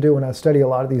like to do when I study a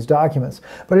lot of these documents.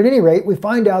 But at any rate, we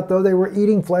find out, though, they were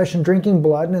eating flesh and drinking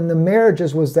blood, and the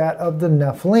marriages was that of the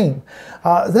Nephilim.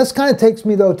 This kind of takes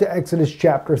me, though, to Exodus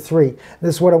chapter 3.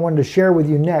 This is what I wanted to share with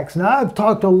you next. Now, I've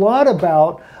talked a lot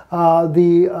about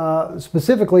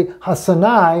specifically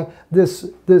Hasanai,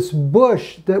 this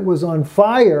bush that was on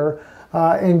fire,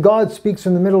 and God speaks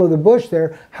from the middle of the bush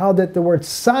there, how that the word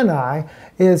Sinai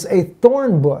is a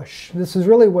thorn bush. This is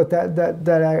really what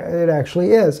it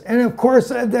actually is. And of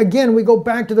course, again, we go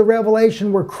back to the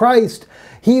Revelation where Christ,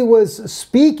 he was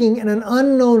speaking in an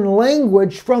unknown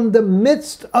language from the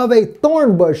midst of a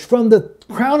thorn bush, from the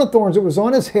crown of thorns that was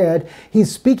on his head. He's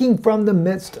speaking from the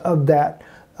midst of that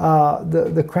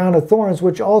the crown of thorns,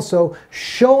 which also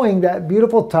showing that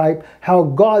beautiful type, how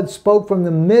God spoke from the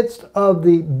midst of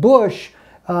the bush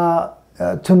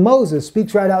to Moses,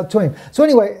 speaks right out to him. So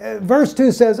anyway, verse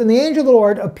 2 says, "And the angel of the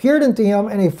Lord appeared unto him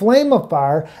in a flame of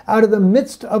fire out of the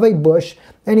midst of a bush.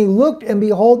 And he looked, and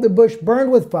behold, the bush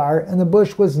burned with fire, and the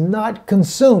bush was not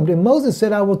consumed. And Moses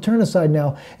said, I will turn aside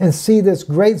now and see this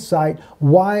great sight,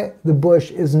 why the bush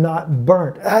is not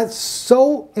burnt." That's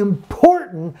so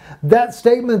important, that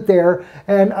statement there.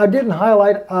 And I didn't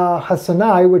highlight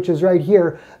Hasanai, which is right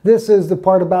here. This is the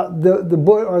part about the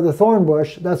bush, or the thorn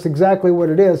bush. That's exactly what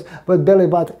it is. But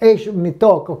Belibat Esh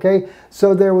Mitok, okay?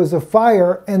 So there was a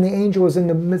fire, and the angel was in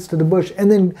the midst of the bush.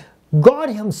 And then God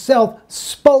himself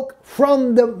spoke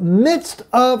from the midst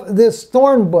of this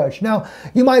thorn bush. Now,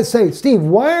 you might say, Steve,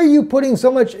 why are you putting so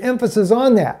much emphasis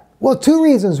on that? Well, two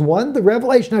reasons. One, the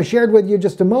revelation I shared with you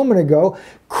just a moment ago,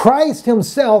 Christ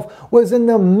himself was in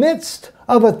the midst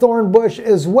of a thorn bush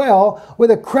as well,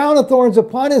 with a crown of thorns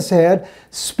upon his head,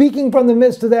 speaking from the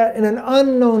midst of that in an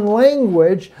unknown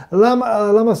language,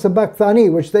 lama sabachthani,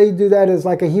 which they do that as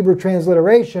like a Hebrew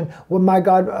transliteration. Well, my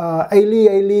God,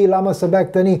 Eli, Eli, lama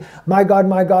sabachthani, my God,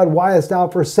 why hast thou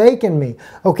forsaken me?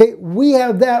 Okay, we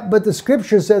have that, but the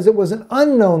scripture says it was an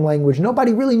unknown language.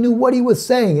 Nobody really knew what he was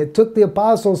saying. It took the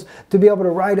apostles to be able to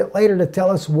write it later to tell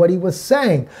us what he was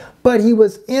saying. But he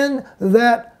was in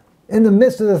the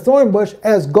midst of the thorn bush,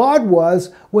 as God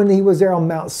was when he was there on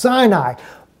Mount Sinai.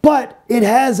 But it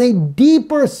has a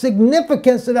deeper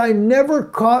significance that I never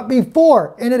caught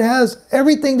before. And it has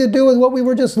everything to do with what we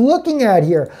were just looking at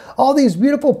here. All these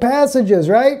beautiful passages,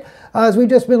 right? As we've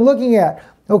just been looking at.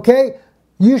 Okay?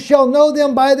 You shall know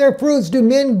them by their fruits. Do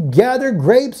men gather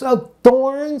grapes of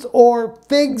thorns or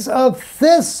figs of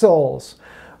thistles?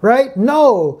 Right?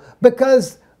 No,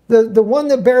 because the one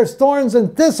that bears thorns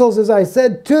and thistles, as I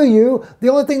said to you, the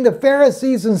only thing the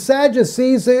Pharisees and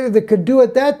Sadducees that could do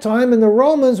at that time, and the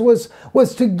Romans,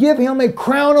 was to give him a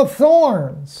crown of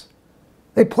thorns.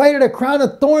 They plaited a crown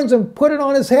of thorns and put it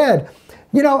on his head.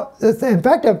 You know, in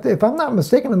fact, if I'm not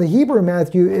mistaken, in the Hebrew,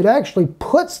 Matthew, it actually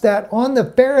puts that on the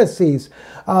Pharisees.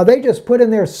 They just put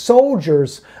in their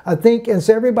soldiers, I think, and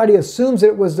so everybody assumes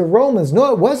it was the Romans.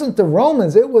 No, it wasn't the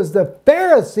Romans. It was the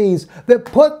Pharisees that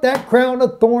put that crown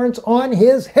of thorns on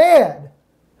his head,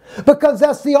 because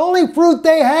that's the only fruit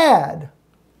they had.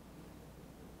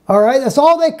 All right, that's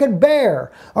all they could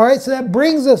bear. All right, so that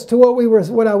brings us to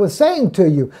what I was saying to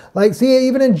you. Like, see,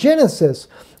 even in Genesis,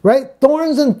 right?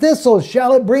 Thorns and thistles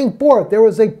shall it bring forth. There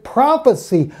was a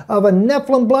prophecy of a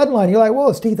Nephilim bloodline. You're like,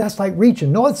 whoa, Steve, that's like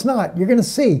reaching. No, it's not. You're going to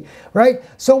see, right?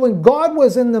 So when God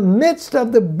was in the midst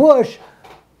of the bush,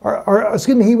 or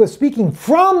excuse me, he was speaking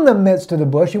from the midst of the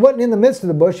bush. He wasn't in the midst of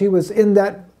the bush. He was in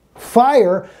that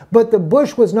fire, but the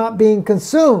bush was not being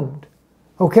consumed.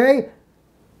 Okay?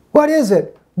 What is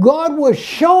it? God was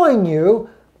showing you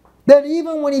that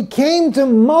even when he came to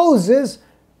Moses,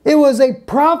 it was a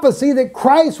prophecy that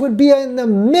Christ would be in the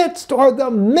midst or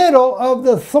the middle of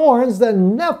the thorns, the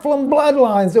Nephilim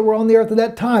bloodlines that were on the earth at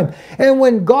that time. And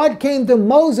when God came to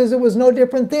Moses, it was no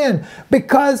different then,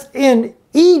 because in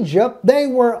Egypt, they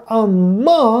were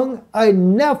among a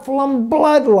Nephilim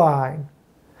bloodline.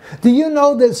 Do you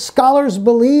know that scholars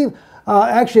believe,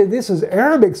 actually this is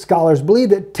Arabic scholars, believe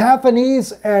that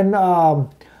Taphanes and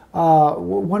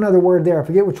one other word there, I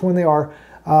forget which one they are,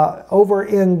 over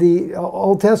in the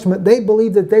Old Testament, they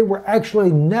believe that they were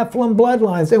actually Nephilim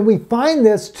bloodlines. And we find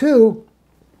this too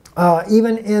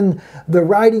even in the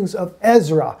writings of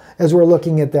Ezra, as we're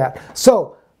looking at that.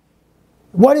 So,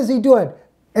 what is he doing?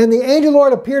 And the angel of the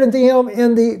Lord appeared unto him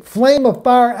in the flame of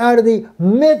fire out of the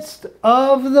midst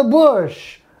of the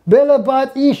bush.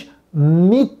 Belabat ish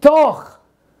mitoch,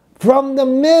 from the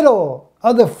middle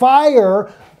of the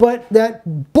fire. But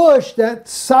that bush, that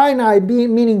Sinai,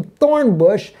 meaning thorn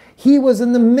bush, he was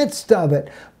in the midst of it.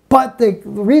 But the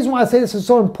reason why I say this is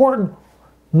so important,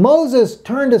 Moses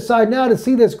turned aside now to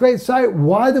see this great sight,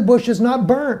 why the bush is not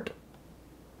burnt.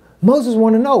 Moses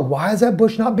wanted to know, why is that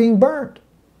bush not being burnt?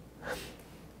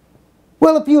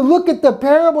 Well, if you look at the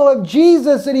parable of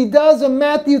Jesus that he does in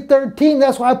Matthew 13,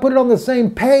 that's why I put it on the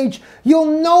same page,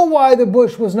 you'll know why the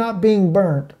bush was not being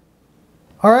burnt.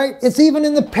 All right? It's even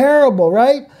in the parable,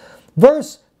 right?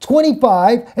 Verse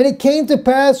 25, and it came to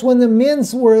pass when the men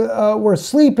were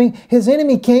sleeping, his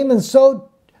enemy came and sowed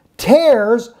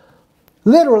tares,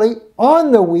 literally,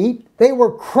 on the wheat. They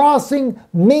were crossing,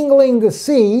 mingling the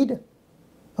seed.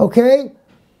 Okay?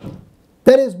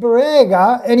 That is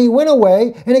Berega, and he went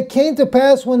away, and it came to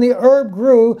pass when the herb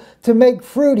grew to make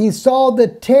fruit, he saw the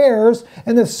tares,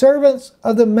 and the servants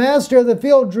of the master of the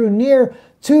field drew near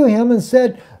to him and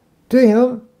said to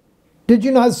him, did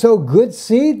you not sow good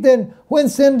seed? Then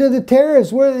whence then did the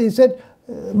tares? Where he said,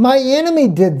 my enemy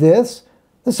did this.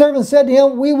 The servant said to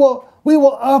him, we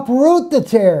will uproot the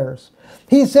tares.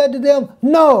 He said to them,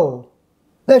 no,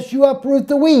 lest you uproot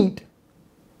the wheat.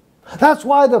 That's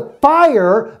why the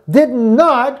fire did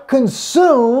not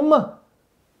consume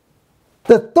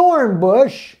the thorn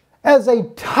bush as a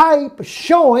type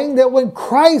showing that when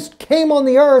Christ came on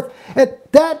the earth,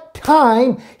 at that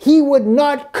time, he would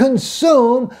not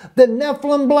consume the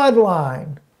Nephilim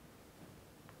bloodline.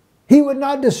 He would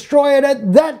not destroy it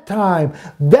at that time.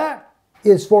 That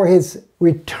is for his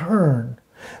return.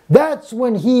 That's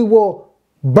when he will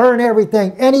burn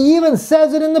everything. And he even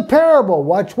says it in the parable.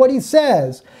 Watch what he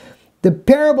says. The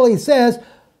parable, he says,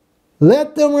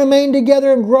 let them remain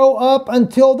together and grow up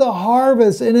until the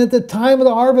harvest. And at the time of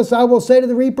the harvest, I will say to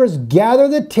the reapers, gather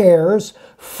the tares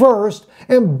first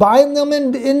and bind them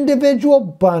in individual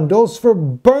bundles for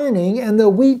burning, and the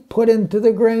wheat put into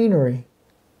the granary.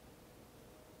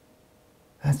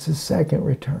 That's his second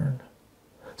return.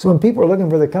 So when people are looking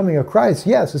for the coming of Christ,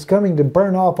 yes, it's coming to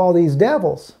burn off all these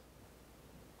devils.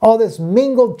 All this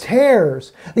mingled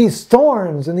tares, these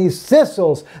thorns and these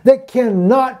thistles that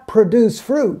cannot produce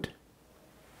fruit.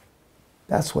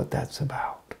 That's what that's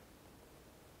about.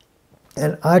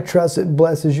 And I trust it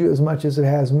blesses you as much as it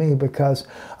has me, because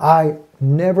I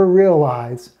never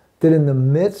realized that in the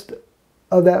midst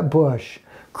of that bush,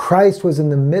 Christ was in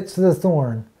the midst of the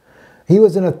thorn. He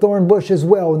was in a thorn bush as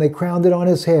well when they crowned it on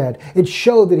his head. It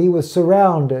showed that he was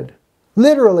surrounded.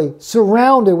 Literally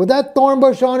surrounded with that thorn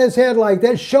bush on his head like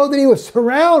that, showed that he was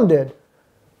surrounded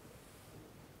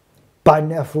by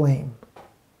Nephilim.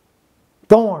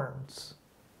 Thorns,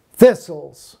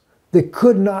 thistles that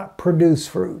could not produce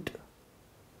fruit.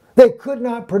 They could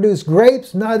not produce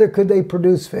grapes, neither could they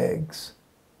produce figs.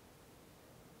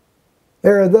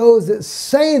 There are those that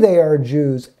say they are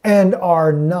Jews and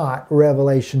are not,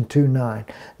 Revelation 2:9.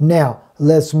 Now,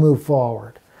 let's move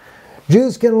forward.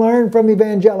 Jews can learn from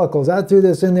evangelicals. I threw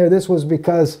this in there. This was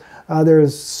because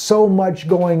there's so much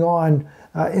going on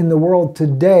in the world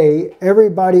today.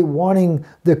 Everybody wanting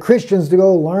the Christians to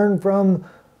go learn from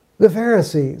the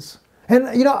Pharisees.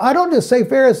 And, you know, I don't just say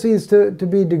Pharisees to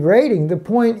be degrading. The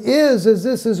point is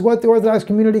this is what the Orthodox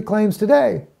community claims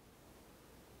today.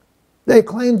 They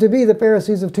claim to be the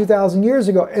Pharisees of 2,000 years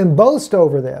ago and boast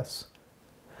over this.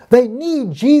 They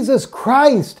need Jesus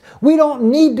Christ. We don't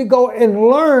need to go and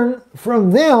learn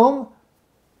from them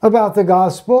about the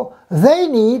gospel. They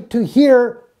need to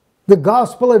hear the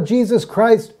gospel of Jesus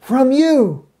Christ from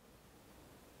you.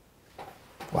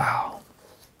 Wow.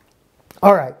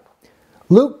 All right.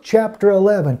 Luke chapter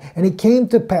 11. And it came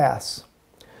to pass.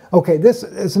 Okay, this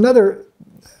is another...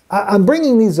 I'm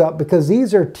bringing these up because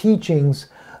these are teachings,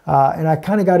 and I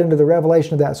kind of got into the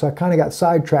revelation of that, so I kind of got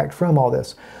sidetracked from all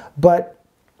this. But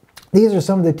these are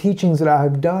some of the teachings that I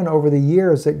have done over the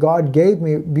years that God gave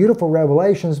me, beautiful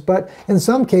revelations, but in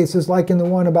some cases, like in the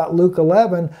one about Luke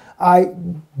 11, I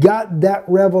got that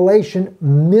revelation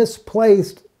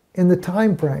misplaced in the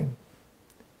time frame.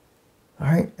 All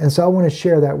right, and so I want to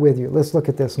share that with you. Let's look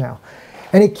at this now.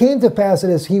 And it came to pass that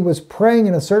as he was praying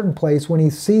in a certain place, when he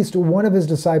ceased, one of his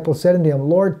disciples said unto him,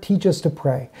 Lord, teach us to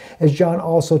pray, as John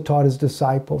also taught his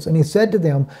disciples. And he said to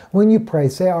them, when you pray,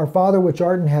 say, Our Father which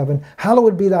art in heaven,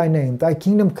 hallowed be thy name. Thy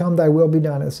kingdom come, thy will be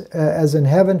done, as in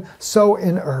heaven, so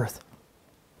in earth.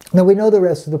 Now we know the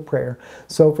rest of the prayer,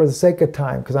 so for the sake of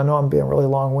time, because I know I'm being really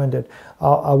long-winded,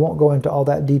 I won't go into all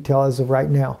that detail as of right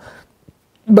now.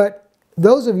 But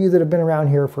those of you that have been around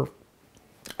here for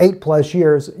 8+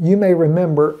 years, you may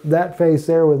remember that face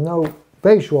there with no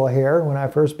facial hair when I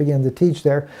first began to teach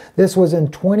there. This was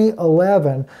in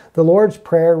 2011. The Lord's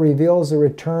Prayer reveals the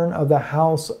return of the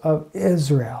house of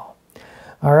Israel.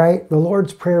 All right, the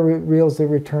Lord's Prayer reveals the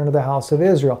return of the house of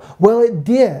Israel. Well, it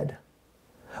did.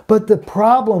 But the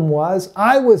problem was,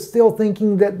 I was still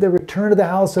thinking that the return of the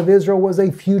house of Israel was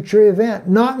a future event,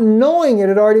 not knowing it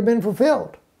had already been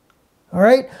fulfilled. All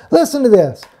right? Listen to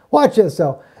this. Watch this,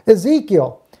 though.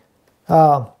 Ezekiel.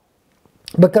 Well,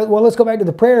 let's go back to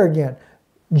the prayer again.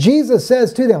 Jesus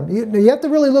says to them, you have to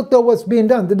really look at what's being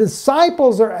done. The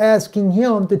disciples are asking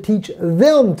him to teach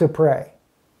them to pray.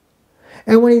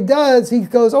 And when he does, he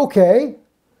goes, okay,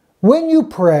 when you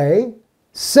pray,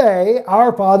 say,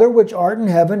 Our Father which art in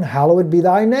heaven, hallowed be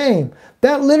thy name.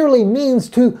 That literally means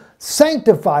to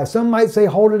sanctify. Some might say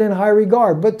hold it in high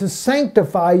regard, but to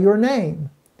sanctify your name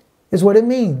is what it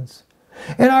means.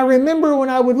 And I remember when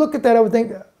I would look at that, I would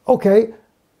think, okay,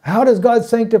 how does God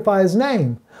sanctify his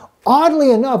name? Oddly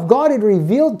enough, God had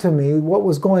revealed to me what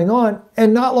was going on,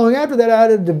 and not long after that I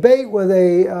had a debate with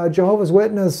a Jehovah's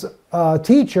Witness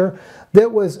teacher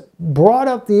that brought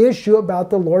up the issue about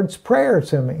the Lord's Prayer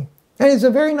to me. And he's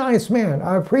a very nice man.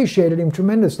 I appreciated him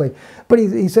tremendously. But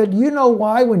he said, you know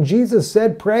why when Jesus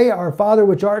said, pray, Our Father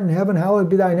which art in heaven, hallowed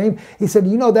be thy name? He said,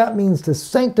 you know that means to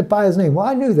sanctify his name. Well,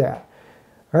 I knew that.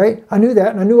 Right? I knew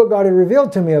that, and I knew what God had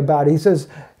revealed to me about it.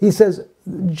 He says,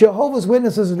 Jehovah's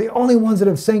Witnesses are the only ones that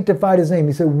have sanctified his name.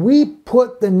 He said, we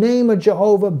put the name of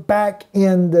Jehovah back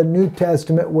in the New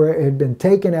Testament where it had been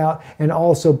taken out, and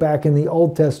also back in the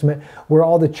Old Testament where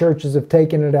all the churches have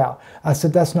taken it out. I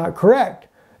said, that's not correct.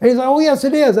 And he's like, oh, yes,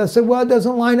 it is. I said, well, it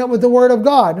doesn't line up with the Word of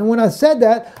God. And when I said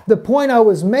that, the point I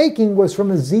was making was from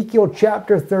Ezekiel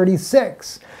chapter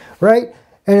 36, right?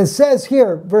 And it says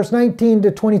here, verse 19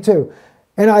 to 22,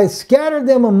 and I scattered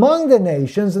them among the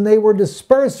nations, and they were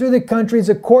dispersed through the countries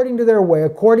according to their way,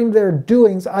 according to their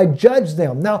doings, I judged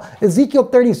them. Now, Ezekiel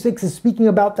 36 is speaking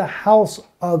about the house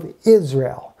of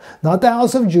Israel. Not the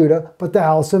house of Judah, but the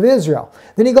house of Israel.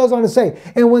 Then he goes on to say,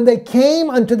 and when they came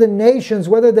unto the nations,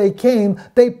 whether they came,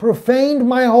 they profaned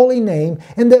my holy name,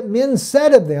 and that men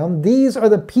said of them, these are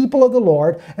the people of the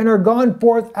Lord, and are gone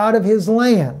forth out of his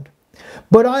land.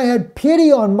 But I had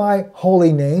pity on my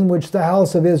holy name, which the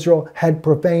house of Israel had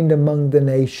profaned among the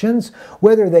nations,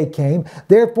 whither they came.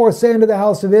 Therefore say unto the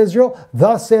house of Israel,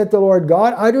 Thus saith the Lord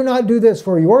God, I do not do this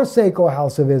for your sake, O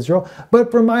house of Israel, but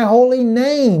for my holy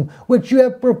name, which you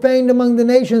have profaned among the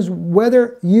nations,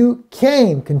 whither you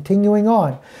came. Continuing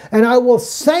on. And I will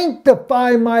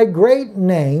sanctify my great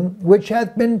name, which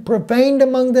hath been profaned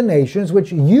among the nations,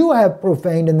 which you have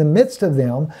profaned in the midst of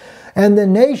them. And the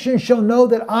nations shall know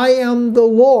that I am the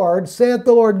Lord, saith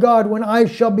the Lord God, when I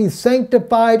shall be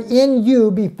sanctified in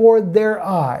you before their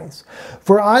eyes.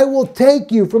 For I will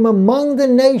take you from among the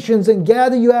nations and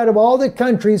gather you out of all the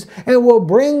countries, and will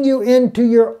bring you into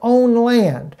your own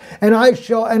land. And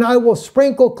I will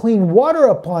sprinkle clean water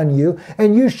upon you,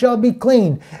 and you shall be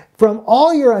clean. From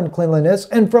all your uncleanliness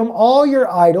and from all your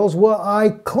idols will I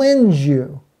cleanse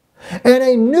you. And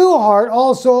a new heart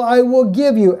also I will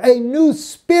give you, a new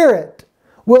spirit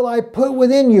will I put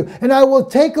within you, and I will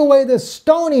take away the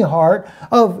stony heart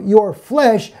of your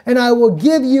flesh, and I will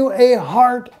give you a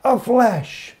heart of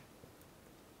flesh.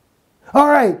 All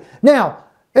right, now,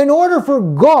 in order for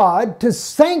God to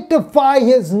sanctify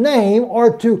his name,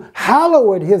 or to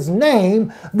hallowed his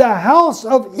name, the house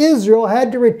of Israel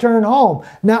had to return home.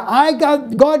 Now,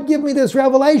 God gave me this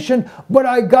revelation, but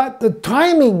I got the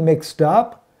timing mixed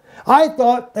up. I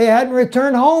thought they hadn't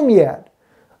returned home yet.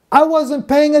 I wasn't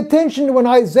paying attention to when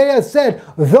Isaiah said,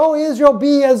 though Israel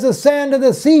be as the sand of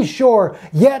the seashore,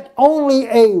 yet only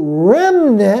a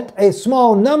remnant, a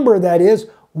small number that is,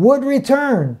 would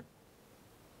return.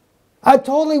 I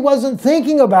totally wasn't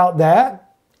thinking about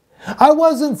that. I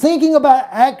wasn't thinking about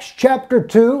Acts chapter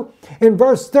 2 in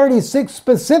verse 36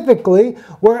 specifically,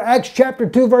 where Acts chapter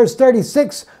 2 verse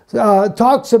 36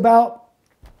 talks about,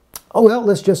 oh, well,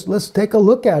 let's take a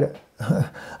look at it.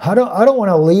 I don't want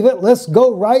to leave it. Let's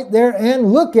go right there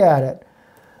and look at it.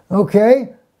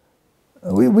 Okay?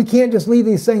 We can't just leave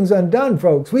these things undone,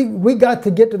 folks. We got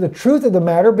to get to the truth of the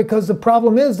matter, because the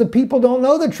problem is the people don't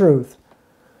know the truth.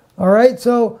 All right?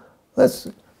 So let's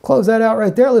close that out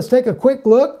right there. Let's take a quick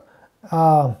look.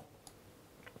 Okay,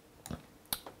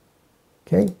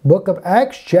 Book of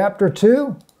Acts chapter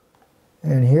 2.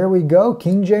 And here we go,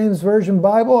 King James Version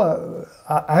Bible.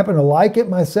 I happen to like it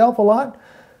myself a lot,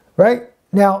 right?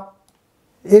 Now,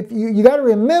 if you got to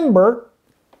remember,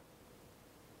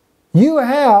 you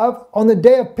have, on the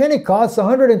day of Pentecost, the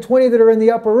 120 that are in the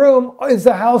upper room is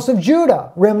the house of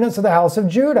Judah, remnants of the house of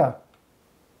Judah.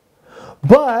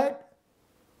 But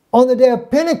on the day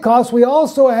of Pentecost, we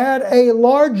also had a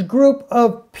large group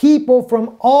of people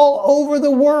from all over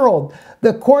the world.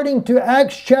 According to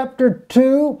Acts chapter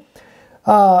 2,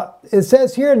 it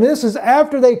says here, and this is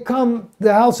after they come,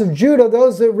 the house of Judah,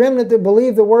 those that remnant that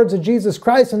believed the words of Jesus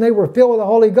Christ, and they were filled with the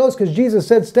Holy Ghost, because Jesus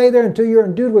said, stay there until you're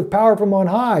endued with power from on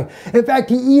high. In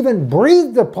fact, he even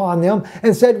breathed upon them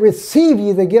and said, receive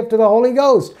ye the gift of the Holy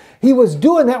Ghost. He was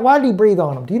doing that. Why did he breathe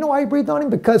on them? Do you know why he breathed on him?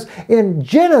 Because in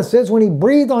Genesis, when he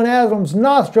breathed on Adam's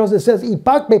nostrils, it says,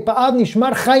 Ipak be'pa'av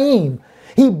nishmar chayim.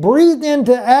 He breathed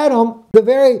into Adam the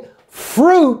very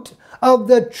fruit of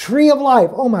the tree of life.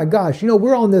 Oh my gosh, you know,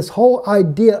 we're on this whole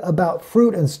idea about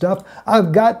fruit and stuff.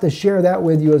 I've got to share that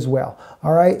with you as well.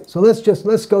 All right, so let's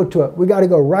go to it. We got to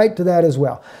go right to that as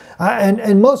well.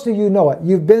 And most of you know it.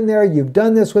 You've been there. You've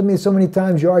done this with me so many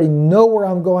times. You already know where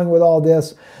I'm going with all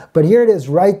this. But here it is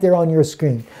right there on your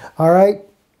screen. All right.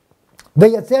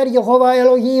 ויצר יהוה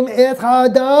אלוהים את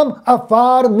האדם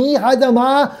עפר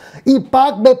מהאדמה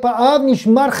איפק בפאיו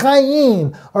נשמר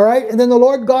חיים. All right, and then the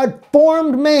Lord God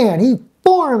formed man. He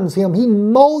forms him. He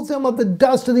molds him of the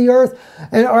dust of the earth.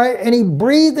 And all right, and he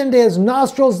breathed into his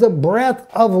nostrils the breath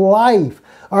of life.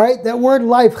 All right, that word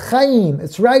life, chaim,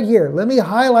 it's right here. Let me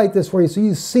highlight this for you so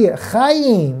you see it.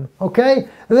 Chaim, okay?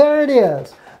 There it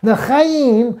is. The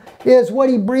chaim is what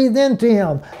he breathed into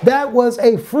him. That was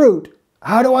a fruit.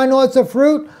 How do I know it's a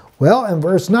fruit? Well, in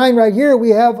verse 9 right here,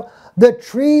 we have the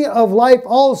tree of life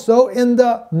also in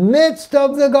the midst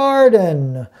of the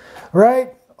garden.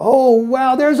 Right? Oh,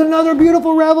 wow. There's another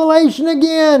beautiful revelation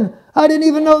again. I didn't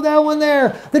even know that one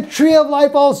there. The tree of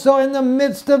life also in the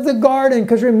midst of the garden.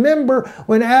 Because remember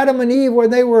when Adam and Eve,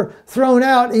 when they were thrown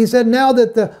out, he said now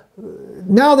the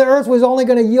earth was only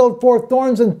going to yield forth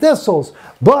thorns and thistles.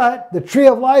 But the tree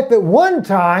of life at one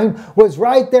time was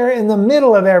right there in the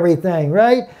middle of everything,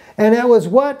 right? And it was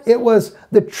what? It was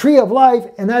the tree of life,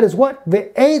 and that is what? The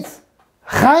eighth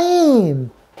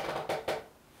Chaim.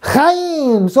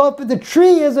 Chaim. So if the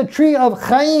tree is a tree of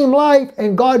Chaim life,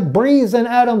 and God breathes in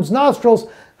Adam's nostrils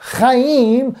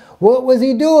Chaim, what was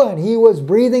he doing? He was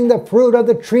breathing the fruit of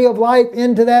the tree of life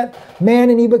into that man,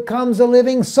 and he becomes a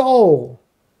living soul.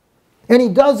 And he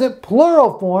does it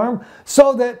plural form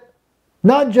so that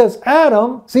not just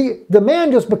Adam, see, the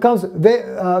man just becomes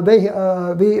Veyahi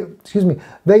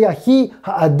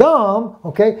Ha'adam,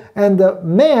 okay, and the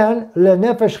man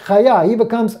Lenefesh Chaya, he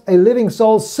becomes a living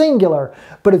soul singular,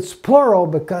 but it's plural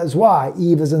because why?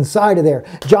 Eve is inside of there.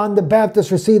 John the Baptist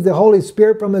received the Holy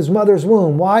Spirit from his mother's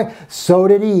womb. Why? So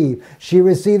did Eve. She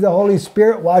received the Holy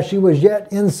Spirit while she was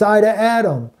yet inside of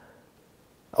Adam.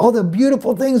 All the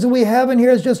beautiful things that we have in here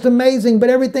is just amazing, but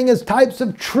everything is types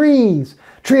of trees.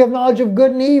 Tree of knowledge of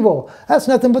good and evil. That's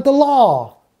nothing but the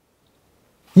law.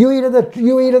 You eat of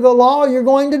the law, you're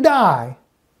going to die.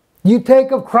 You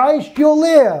take of Christ, you'll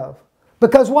live.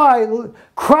 Because why?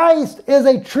 Christ is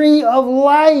a tree of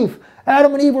life.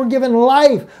 Adam and Eve were given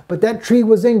life, but that tree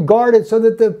was then guarded so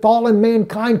that the fallen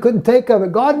mankind couldn't take of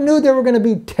it. God knew there were going to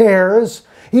be tares.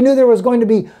 He knew there was going to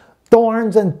be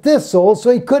thorns and thistles,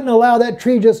 so he couldn't allow that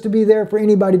tree just to be there for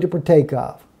anybody to partake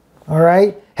of. All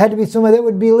right? Had to be somebody that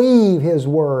would believe his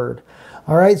word.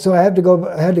 All right? So I had to go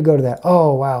to that.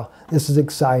 Oh, wow. This is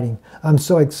exciting. I'm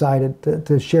so excited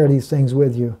to share these things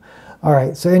with you. All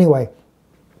right. So anyway,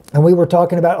 and we were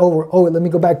talking about, let me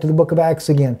go back to the book of Acts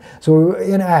again. So we were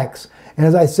in Acts. And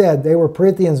as I said, they were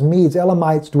Parthians, Medes,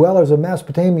 Elamites, dwellers of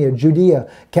Mesopotamia, Judea,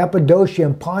 Cappadocia,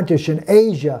 and Pontus, and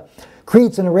Asia,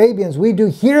 Cretes and Arabians. We do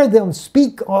hear them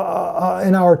speak in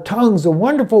our tongues the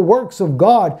wonderful works of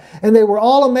God. And they were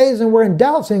all amazed and were in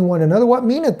doubt, saying one another, what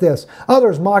meaneth this?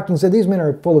 Others mocked and said, these men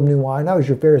are full of new wine. That was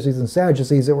your Pharisees and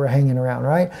Sadducees that were hanging around,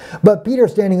 right? But Peter,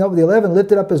 standing up with the 11,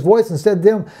 lifted up his voice and said to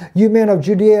them, you men of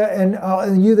Judea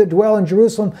and you that dwell in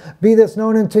Jerusalem, be this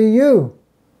known unto you.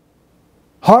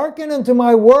 Hearken unto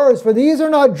my words, for these are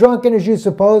not drunken as you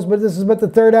suppose, but this is but the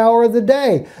third hour of the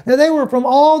day. Now they were from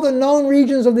all the known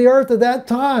regions of the earth at that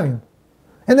time.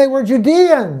 And they were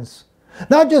Judeans.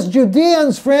 Not just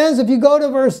Judeans, friends. If you go to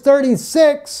verse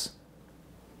 36,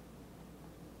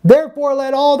 therefore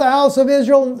let all the house of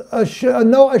Israel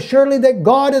know assuredly that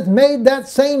God hath made that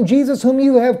same Jesus whom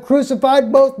you have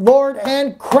crucified, both Lord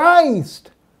and Christ.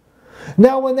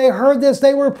 Now when they heard this,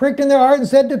 they were pricked in their heart and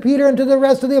said to Peter and to the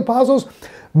rest of the apostles,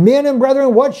 men and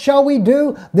brethren, what shall we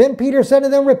do? Then Peter said to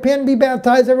them, repent and be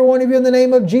baptized, every one of you, in the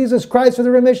name of Jesus Christ for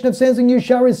the remission of sins, and you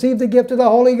shall receive the gift of the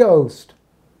Holy Ghost.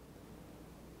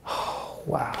 Oh,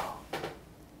 wow.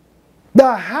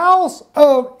 The house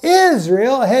of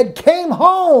Israel had came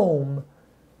home.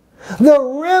 The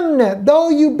remnant, though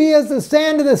you be as the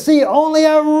sand of the sea, only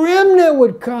a remnant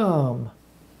would come.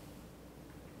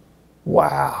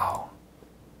 Wow.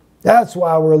 That's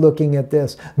why we're looking at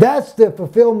this. That's the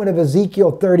fulfillment of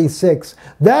Ezekiel 36.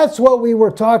 That's what we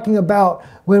were talking about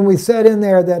when we said in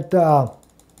there that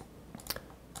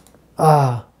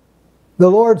The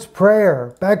Lord's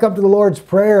Prayer. Back up to the Lord's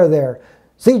Prayer there.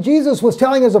 See, Jesus was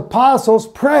telling his apostles,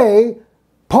 pray,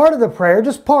 part of the prayer,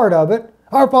 just part of it.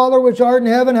 Our Father which art in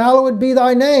heaven, hallowed be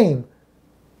thy name.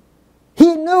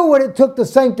 He knew what it took to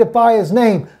sanctify his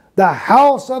name. The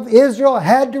house of Israel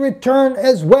had to return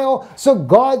as well so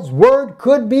God's word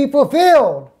could be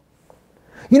fulfilled.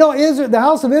 You know, the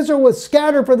house of Israel was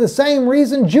scattered for the same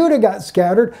reason Judah got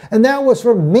scattered, and that was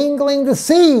for mingling the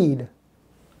seed.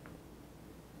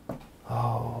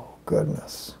 Oh,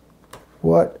 goodness.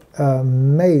 What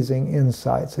amazing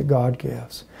insights that God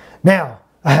gives. Now,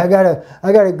 I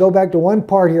gotta go back to one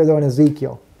part here, though, in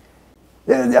Ezekiel.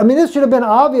 I mean, this should have been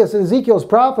obvious in Ezekiel's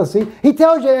prophecy. He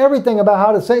tells you everything about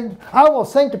how to say, I will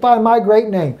sanctify my great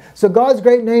name. So God's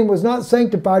great name was not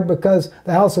sanctified because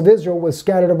the house of Israel was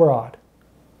scattered abroad.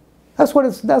 That's what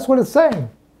it's saying.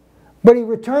 But he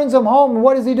returns them home, and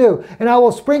what does he do? And I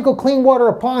will sprinkle clean water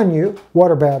upon you,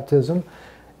 water baptism,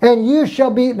 and you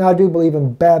shall be, now I do believe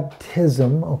in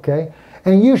baptism, okay?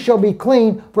 And you shall be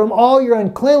clean from all your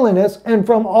uncleanliness, and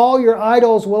from all your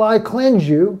idols will I cleanse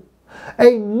you. A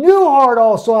new heart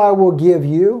also I will give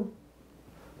you.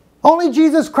 Only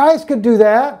Jesus Christ could do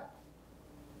that.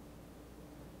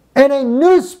 And a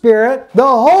new spirit, the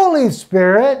Holy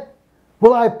Spirit,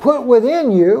 will I put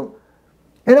within you.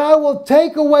 And I will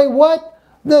take away what?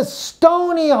 The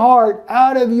stony heart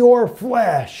out of your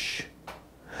flesh.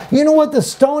 You know what the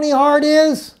stony heart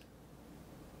is?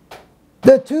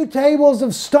 The 2 tables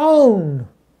of stone.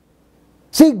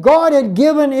 See, God had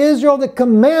given Israel the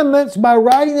commandments by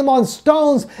writing them on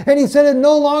stones, and he said it'd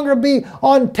no longer be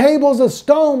on tables of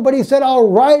stone, but he said, I'll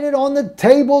write it on the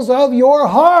tables of your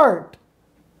heart.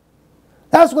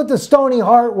 That's what the stony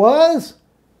heart was.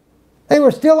 They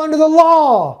were still under the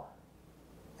law.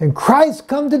 And Christ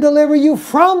come to deliver you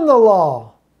from the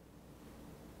law.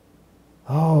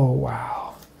 Oh,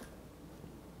 wow.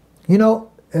 You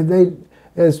know,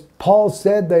 as Paul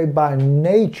said, they by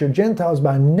nature, Gentiles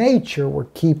by nature were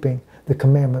keeping the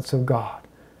commandments of God.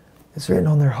 It's written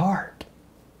on their heart.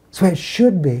 That's the way it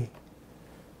should be.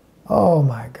 Oh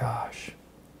my gosh.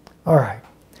 All right.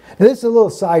 Now this is a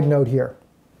little side note here.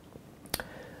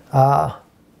 Now,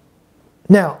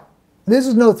 this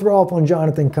is no throw off on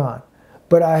Jonathan Cahn,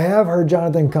 but I have heard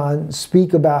Jonathan Cahn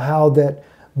speak about how that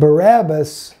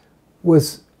Barabbas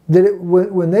was,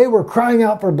 when they were crying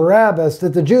out for Barabbas,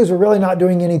 that the Jews were really not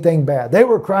doing anything bad. They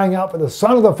were crying out for the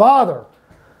Son of the Father.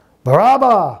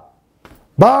 Barabbas!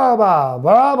 Barabbas!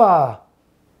 Barabbas!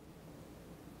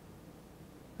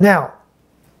 Now,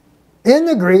 in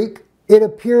the Greek, it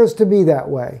appears to be that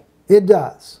way. It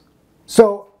does.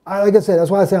 So, like I said,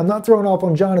 that's why I say I'm not throwing off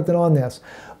on Jonathan on this.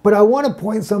 But I want to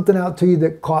point something out to you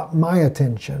that caught my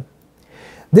attention.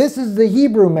 This is the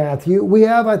Hebrew Matthew. We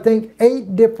have, I think,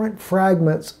 8 different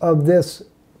fragments of this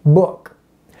book.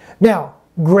 Now,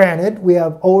 granted, we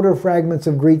have older fragments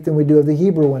of Greek than we do of the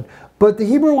Hebrew one. But the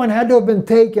Hebrew one had to have been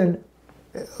taken,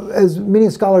 as many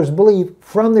scholars believe,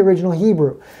 from the original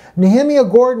Hebrew. Nehemiah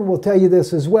Gordon will tell you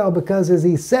this as well, because as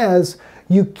he says,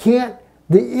 you can't,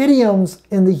 the idioms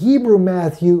in the Hebrew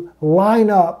Matthew line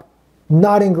up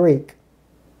not in Greek.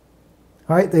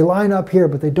 All right, they line up here,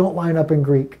 but they don't line up in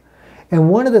Greek. And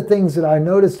one of the things that I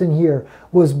noticed in here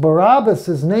was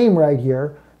Barabbas' name right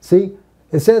here. See,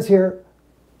 it says here,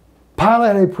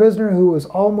 Pilate had a prisoner who was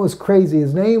almost crazy.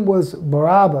 His name was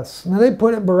Barabbas. Now they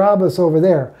put it Barabbas over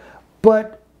there,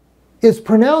 but it's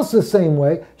pronounced the same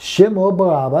way, Shemo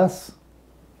Barabbas.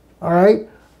 All right,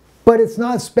 but it's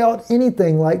not spelled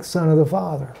anything like Son of the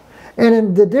Father. And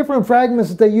in the different fragments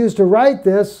that they used to write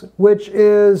this, which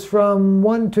is from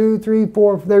 1, 2, 3,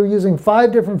 4, they were using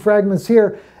 5 different fragments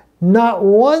here. Not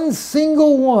one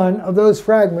single one of those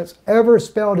fragments ever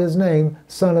spelled his name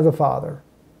Son of the Father.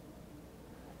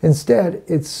 Instead,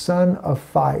 it's Son of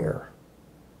Fire.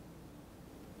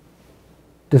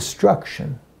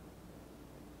 Destruction.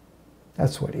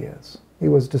 That's what he is. He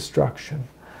was destruction.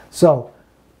 So,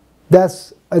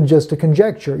 that's just a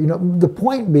conjecture. You know, the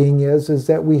point being is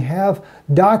that we have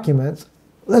documents.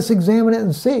 Let's examine it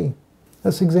and see.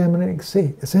 Let's examine it and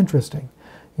see. It's interesting.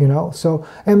 You know, so,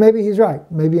 and maybe he's right.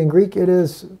 Maybe in Greek it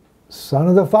is Son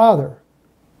of the Father.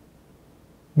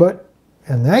 But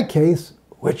in that case,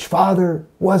 which father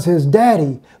was his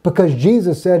daddy? Because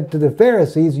Jesus said to the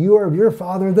Pharisees, you are of your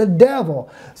father the devil.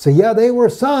 So yeah, they were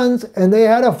sons and they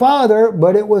had a father,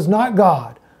 but it was not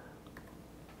God.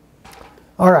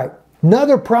 All right,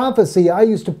 another prophecy I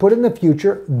used to put in the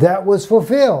future that was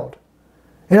fulfilled.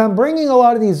 And I'm bringing a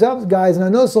lot of these up, guys, and I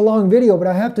know it's a long video, but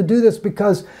I have to do this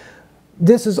because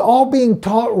this is all being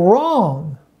taught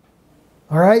wrong.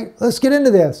 All right, let's get into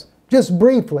this just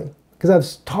briefly, because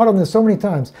I've taught on this so many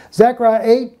times. Zechariah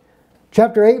 8,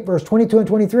 chapter 8, verse 22 and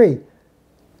 23.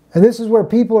 And this is where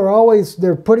people are always,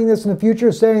 they're putting this in the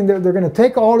future, saying that they're going to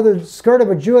take a hold of the skirt of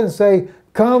a Jew and say,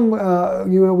 come,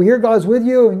 we hear God's with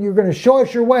you, and you're going to show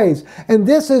us your ways. And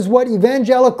this is what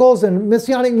evangelicals and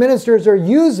messianic ministers are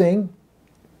using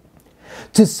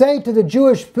to say to the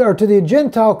Jewish, or to the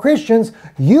Gentile Christians,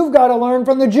 you've got to learn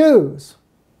from the Jews.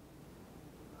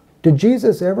 Did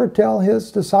Jesus ever tell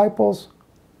his disciples,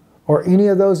 or any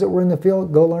of those that were in the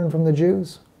field, go learn from the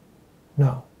Jews?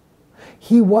 No.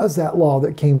 He was that law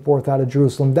that came forth out of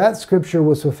Jerusalem. That scripture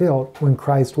was fulfilled when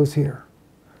Christ was here.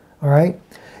 All right?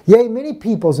 Yea, many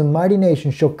peoples and mighty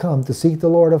nations shall come to seek the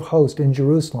Lord of hosts in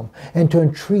Jerusalem, and to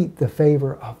entreat the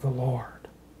favor of the Lord.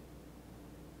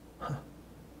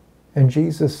 And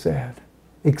Jesus said,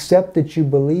 except that you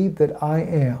believe that I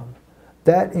am.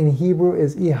 That in Hebrew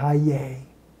is Ehyeh,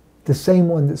 the same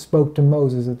one that spoke to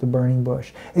Moses at the burning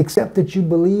bush. Except that you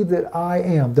believe that I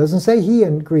am. Doesn't say he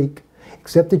in Greek.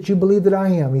 Except that you believe that I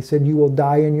am. He said you will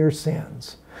die in your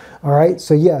sins. All right,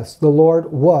 so yes, the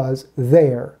Lord was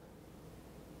there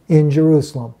in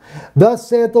Jerusalem. Thus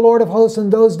saith the Lord of hosts, in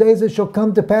those days it shall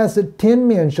come to pass that 10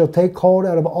 men shall take hold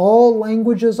out of all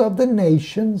languages of the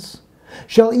nations,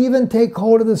 shall even take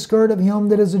hold of the skirt of him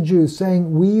that is a Jew,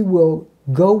 saying, we will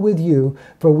go with you,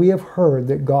 for we have heard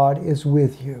that God is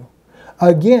with you.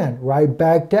 Again, right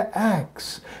back to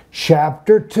Acts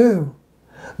chapter 2.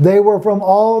 They were from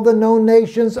all the known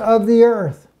nations of the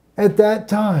earth at that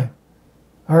time.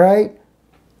 All right?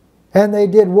 And they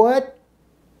did what?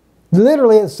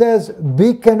 Literally it says,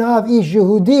 Bikanav ish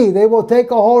Yehudi. They will take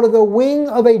a hold of the wing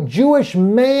of a Jewish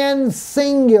man,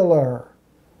 singular.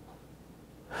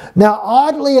 Now,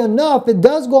 oddly enough, it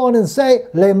does go on and say,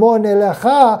 Lemor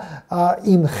nelecha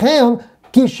imchem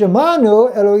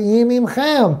kishemanu Elohim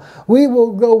imchem. We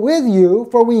will go with you,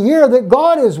 for we hear that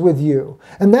God is with you.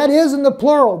 And that is in the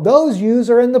plural. Those yous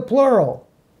are in the plural.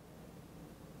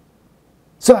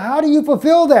 So how do you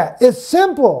fulfill that? It's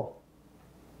simple.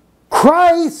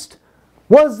 Christ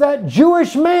was that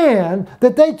Jewish man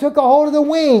that they took a hold of the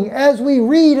wing. As we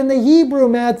read in the Hebrew,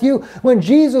 Matthew, when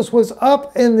Jesus was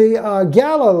up in the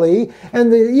Galilee,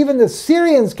 and even the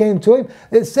Syrians came to him,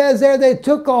 it says there they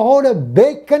took a hold of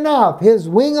Bekanaf, his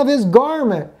wing of his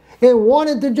garment, and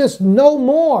wanted to just know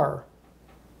more.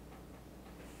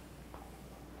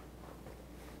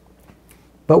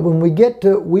 But when we get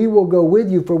to, we will go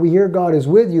with you, for we hear God is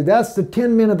with you, that's the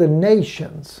 10 men of the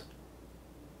nations.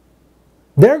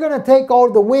 They're going to take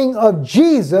hold of the wing of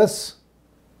Jesus,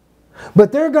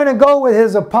 but they're going to go with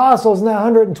his apostles and the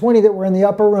 120 that were in the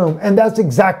upper room. And that's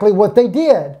exactly what they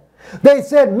did. They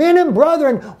said, men and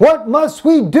brethren, what must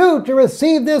we do to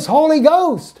receive this Holy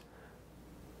Ghost?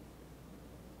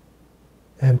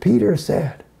 And Peter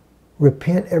said,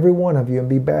 repent every one of you and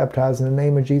be baptized in the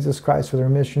name of Jesus Christ for the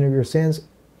remission of your sins,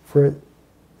 for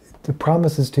the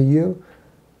promises to you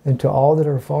and to all that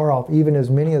are far off, even as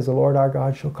many as the Lord our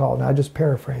God shall call. Now I just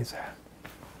paraphrase that,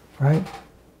 right?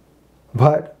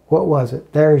 But what was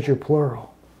it? There's your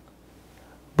plural.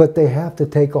 But they have to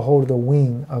take a hold of the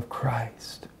wing of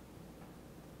Christ.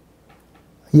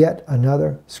 Yet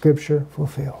another scripture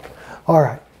fulfilled. All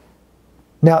right.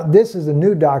 Now this is a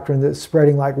new doctrine that's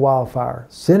spreading like wildfire.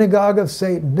 Synagogue of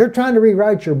Satan. They're trying to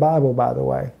rewrite your Bible, by the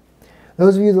way.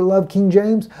 Those of you that love King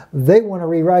James, they want to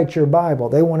rewrite your Bible.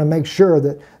 They want to make sure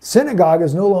that synagogue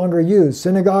is no longer used.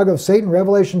 Synagogue of Satan,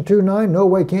 Revelation 2:9, no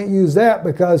way, can't use that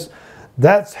because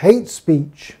that's hate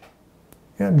speech.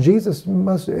 You know, Jesus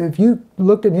must, if you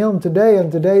looked at him today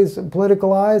in today's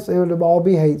political eyes, it would all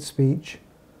be hate speech.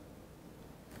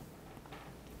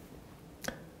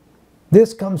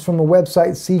 This comes from a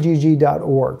website,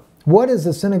 cgg.org. What is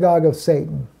the synagogue of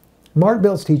Satan? Mark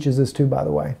Biltz teaches this too, by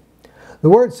the way. The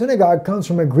word synagogue comes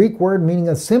from a Greek word meaning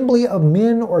assembly of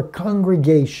men or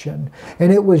congregation,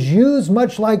 and it was used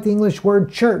much like the English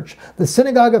word church. The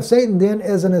synagogue of Satan then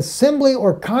is an assembly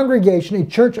or congregation, a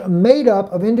church made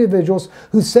up of individuals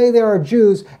who say they are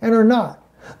Jews and are not.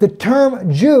 The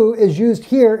term Jew is used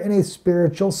here in a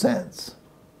spiritual sense.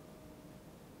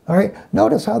 All right,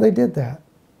 notice how they did that.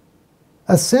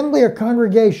 Assembly or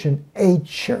congregation, a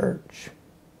church.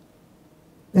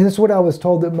 And it's what I was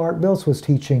told that Mark Biltz was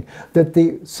teaching, that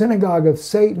the synagogue of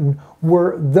Satan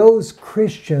were those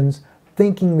Christians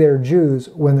thinking they're Jews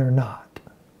when they're not.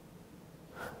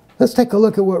 Let's take a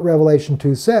look at what Revelation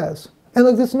 2 says. And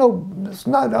look,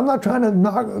 I'm not trying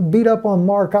to beat up on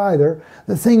Mark either.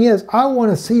 The thing is, I want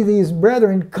to see these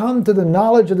brethren come to the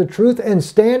knowledge of the truth and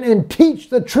stand and teach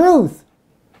the truth.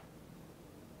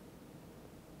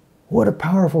 What a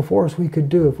powerful force we could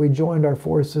do if we joined our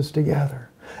forces together.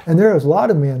 And there is a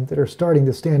lot of men that are starting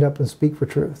to stand up and speak for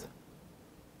truth.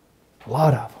 A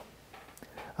lot of them.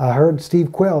 I heard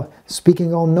Steve Quayle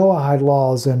speaking on Noahide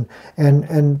laws and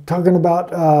talking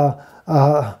about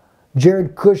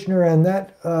Jared Kushner and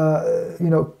that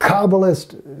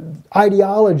Kabbalist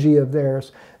ideology of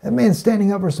theirs. That man's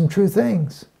standing up for some true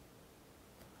things.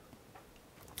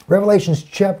 Revelation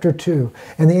chapter 2.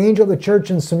 And the angel of the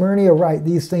church in Smyrna write,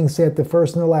 these things saith the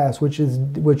first and the last, which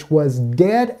was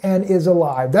dead and is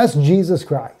alive. That's Jesus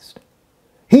Christ.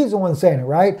 He's the one saying it,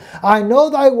 right? I know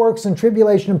thy works in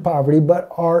tribulation and poverty, but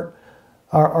are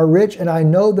rich, and I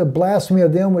know the blasphemy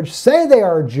of them which say they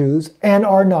are Jews and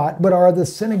are not, but are the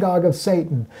synagogue of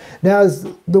Satan. Now, as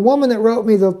the woman that wrote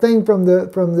me the thing from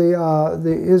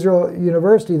the Israel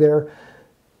University there,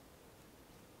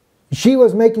 she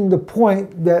was making the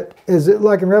point that is it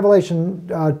like in Revelation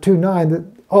 2:9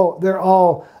 that they're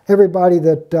all everybody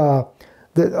that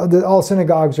all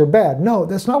synagogues are bad. No,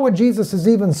 that's not what Jesus is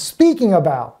even speaking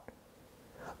about.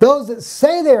 Those that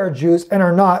say they are Jews and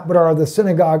are not, but are the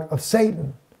synagogue of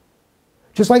Satan.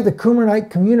 Just like the Qumranite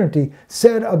community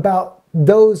said about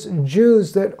those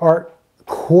Jews that are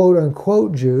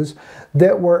quote-unquote Jews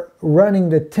that were running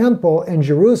the temple in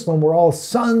Jerusalem were all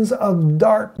sons of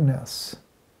darkness.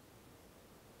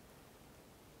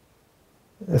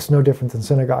 That's no different than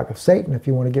synagogue of Satan if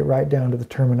you want to get right down to the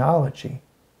terminology.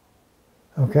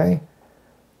 Okay?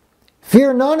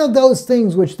 Fear none of those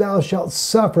things which thou shalt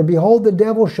suffer. Behold, the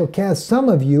devil shall cast some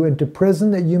of you into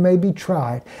prison that you may be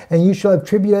tried, and you shall have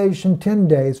tribulation 10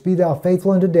 days. Be thou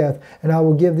faithful unto death, and I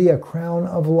will give thee a crown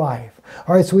of life.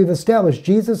 All right, so we've established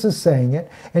Jesus is saying it,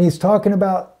 and he's talking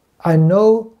about, I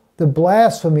know the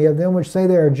blasphemy of them which say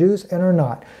they are Jews and are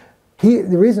not. The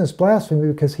reason it's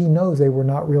blasphemy because he knows they were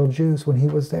not real Jews when he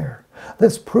was there.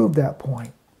 Let's prove that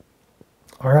point.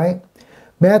 All right?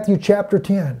 Matthew chapter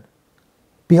 10.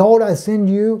 Behold, I send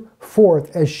you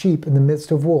forth as sheep in the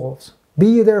midst of wolves. Be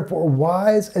ye therefore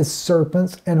wise as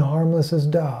serpents and harmless as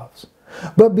doves.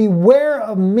 But beware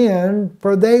of men,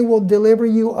 for they will deliver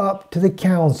you up to the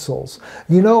councils.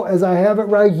 You know, as I have it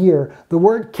right here, the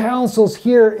word councils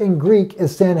here in Greek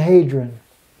is Sanhedrin.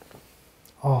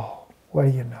 Oh, what do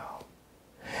you know?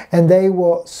 And they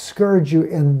will scourge you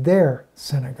in their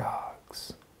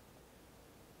synagogues.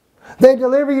 They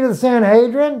deliver you to the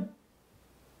Sanhedrin.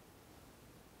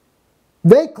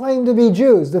 They claim to be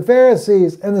Jews. The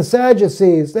Pharisees and the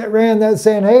Sadducees that ran that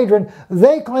Sanhedrin,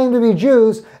 they claim to be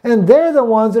Jews, and they're the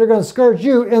ones that are going to scourge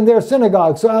you in their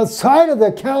synagogues. So outside of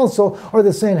the council or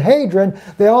the Sanhedrin,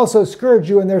 they also scourge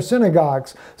you in their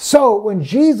synagogues. So when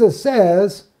Jesus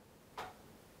says,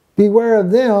 beware of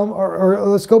them, or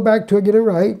let's go back to it, get it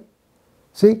right.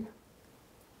 See?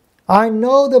 I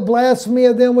know the blasphemy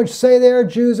of them which say they are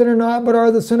Jews and are not, but are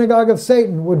the synagogue of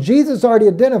Satan. Well, Jesus already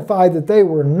identified that they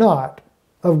were not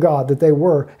of God, that they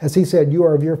were, as he said, you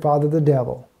are of your father the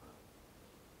devil.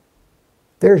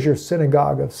 There's your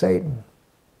synagogue of Satan.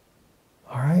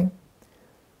 All right?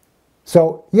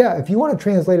 So, yeah, if you want to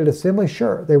translate it assembly,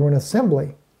 sure, they were an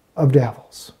assembly of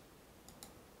devils.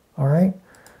 All right?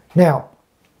 Now,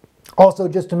 also,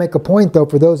 just to make a point, though,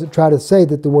 for those that try to say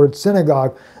that the word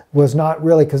synagogue was not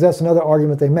really, because that's another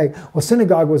argument they make. Well,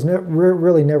 synagogue was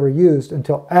really never used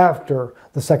until after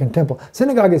the Second Temple.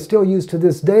 Synagogue is still used to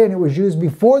this day, and it was used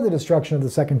before the destruction of the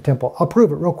Second Temple. I'll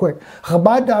prove it real quick.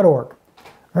 Chabad.org,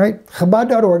 right?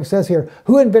 Chabad.org says here,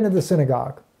 who invented the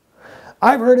synagogue?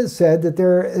 I've heard it said that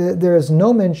there is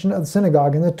no mention of the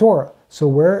synagogue in the Torah. So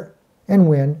where and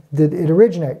when did it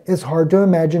originate? It's hard to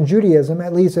imagine Judaism,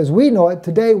 at least as we know it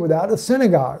today, without a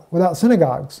synagogue, without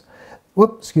synagogues.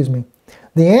 Whoops, excuse me.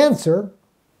 The answer,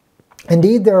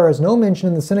 indeed, there is no mention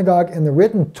in the synagogue in the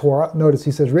written Torah. Notice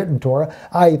he says written Torah,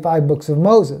 i.e. 5 books of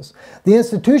Moses. The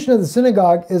institution of the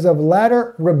synagogue is of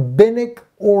latter rabbinic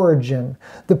origin.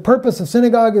 The purpose of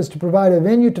synagogue is to provide a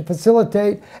venue to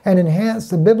facilitate and enhance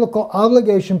the biblical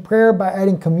obligation prayer by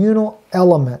adding communal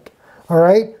element. All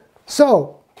right?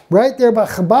 So, right there by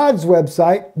Chabad's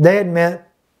website, they admit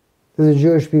that the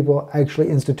Jewish people actually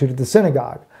instituted the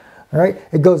synagogue. All right?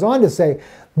 It goes on to say,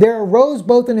 there arose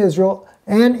both in Israel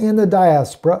and in the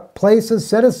diaspora places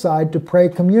set aside to pray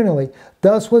communally.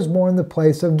 Thus was born the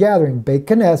place of gathering, Beit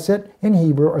Knesset in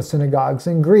Hebrew or synagogues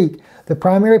in Greek. The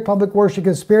primary public worship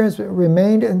experience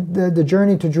remained in the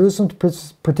journey to Jerusalem to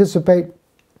participate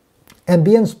and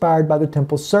be inspired by the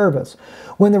temple service.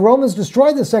 When the Romans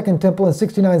destroyed the Second Temple in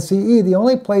 69 CE, the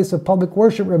only place of public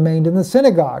worship remained in the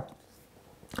synagogue,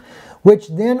 which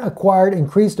then acquired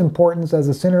increased importance as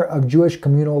a center of Jewish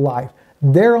communal life.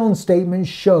 Their own statement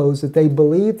shows that they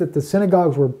believed that the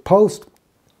synagogues were post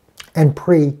and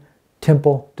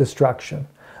pre-temple destruction.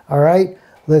 All right,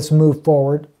 let's move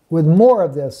forward with more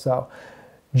of this. So,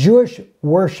 Jewish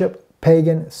worship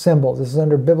pagan symbols. This is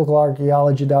under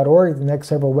biblicalarchaeology.org. The next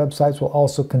several websites will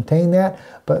also contain that,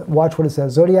 but watch what it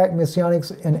says. Zodiac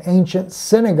Messianics in ancient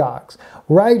synagogues.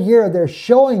 Right here, they're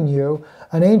showing you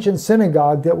an ancient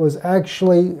synagogue that was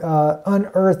actually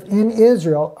unearthed in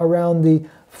Israel around the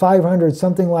 500,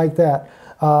 something like that.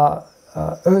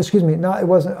 Excuse me, it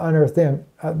wasn't unearthed then.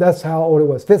 That's how old it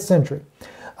was, 5th century.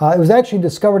 It was actually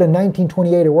discovered in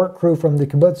 1928. A work crew from the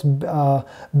kibbutz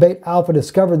Beit Alpha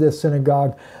discovered this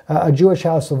synagogue, a Jewish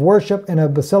house of worship in a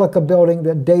basilica building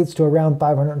that dates to around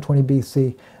 520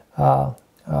 BC.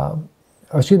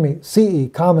 Excuse me, CE,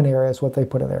 common era is what they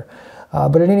put in there.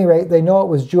 But at any rate, they know it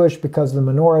was Jewish because of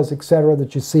the menorahs, etc.,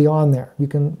 that you see on there. You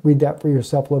can read that for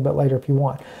yourself a little bit later if you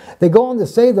want. They go on to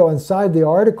say, though, inside the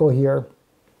article here,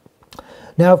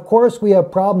 now, of course, we have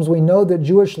problems. We know that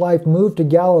Jewish life moved to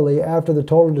Galilee after the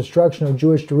total destruction of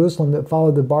Jewish Jerusalem that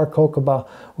followed the Bar Kokhba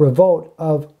revolt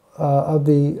of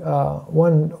the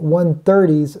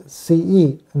 130s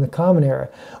CE in the Common Era.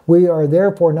 We are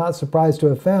therefore not surprised to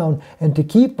have found and to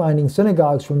keep finding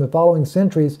synagogues from the following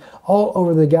centuries all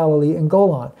over the Galilee and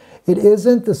Golan. It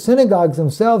isn't the synagogues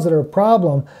themselves that are a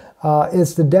problem.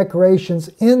 It's the decorations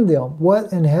in them.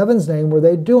 What in heaven's name were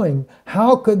they doing?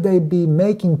 How could they be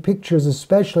making pictures,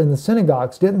 especially in the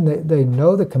synagogues? Didn't they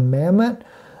know the commandment?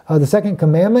 The second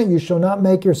commandment, you shall not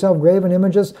make yourself graven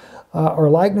images or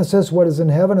likenesses, what is in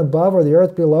heaven above or the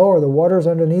earth below or the waters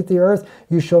underneath the earth.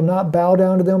 You shall not bow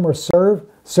down to them or serve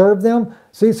them.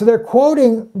 See, so they're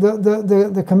quoting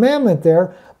the commandment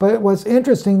there, but what's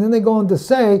interesting, then they go on to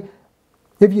say,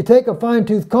 if you take a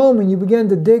fine-tooth comb and you begin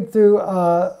to dig through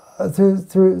well,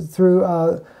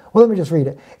 let me just read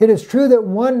it. It is true that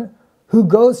one who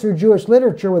goes through Jewish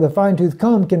literature with a fine-tooth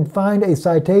comb can find a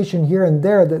citation here and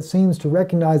there that seems to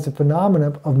recognize the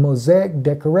phenomenon of mosaic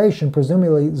decoration,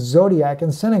 presumably zodiac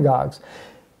in synagogues.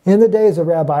 In the days of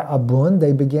Rabbi Abun,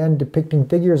 they began depicting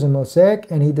figures in mosaic,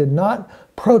 and he did not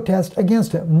protest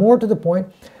against it. More to the point,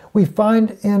 we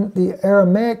find in the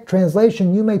Aramaic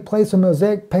translation, you may place a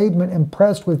mosaic pavement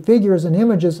impressed with figures and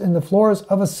images in the floors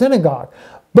of a synagogue,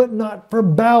 but not for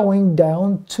bowing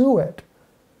down to it.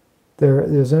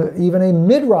 There's even a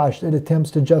midrash that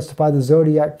attempts to justify the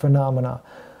zodiac phenomena.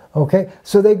 Okay,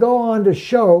 so they go on to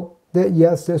show that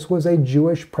yes, this was a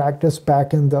Jewish practice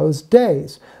back in those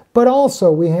days. But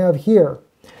also we have here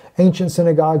ancient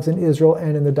synagogues in Israel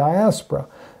and in the diaspora,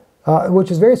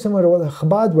 which is very similar to what the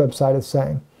Chabad website is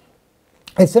saying.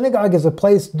 A synagogue is a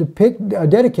place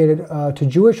dedicated to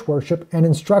Jewish worship and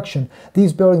instruction.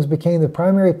 These buildings became the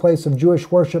primary place of Jewish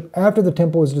worship after the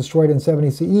temple was destroyed in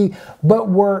 70 CE, but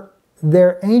were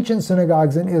there ancient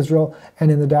synagogues in Israel and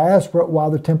in the diaspora while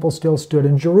the temple still stood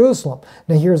in Jerusalem.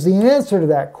 Now here's the answer to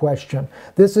that question.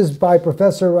 This is by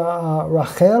Professor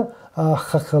Rachel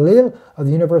Chachalil of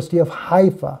the University of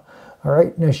Haifa. All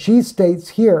right, now she states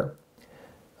here,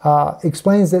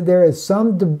 explains that there is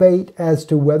some debate as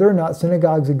to whether or not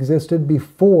synagogues existed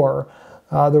before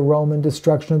the Roman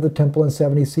destruction of the temple in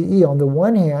 70 CE. On the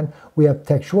one hand, we have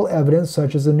textual evidence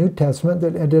such as the New Testament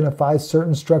that identifies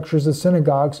certain structures of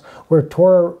synagogues where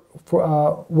Torah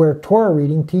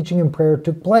reading, teaching, and prayer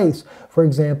took place. For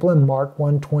example, in Mark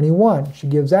 1:21, she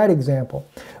gives that example.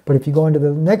 But if you go into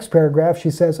the next paragraph,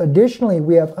 she says, additionally,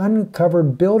 we have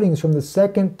uncovered buildings from the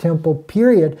Second Temple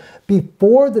period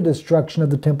before the destruction of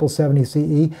the temple 70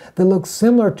 CE that look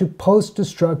similar to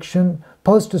post-destruction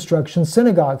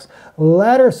synagogues.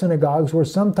 Latter synagogues were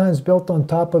sometimes built on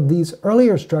top of these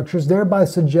earlier structures, thereby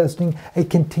suggesting a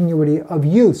continuity of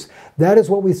use. That is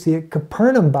what we see at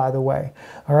Capernaum, by the way.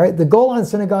 All right, the Golan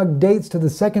synagogue dates to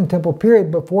the Second Temple period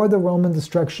before the Roman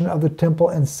destruction of the temple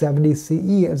in 70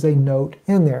 CE, as a note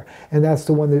in there. And that's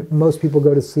the one that most people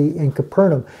go to see in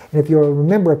Capernaum. And if you'll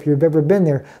remember, if you've ever been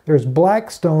there, there's black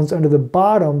stones under the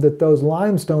bottom that those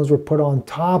limestones were put on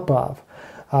top of.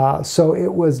 So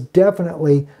it was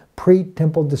definitely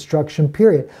pre-temple destruction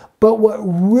period. But what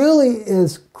really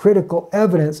is critical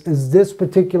evidence is this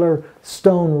particular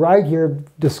stone right here,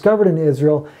 discovered in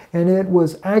Israel, and it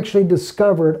was actually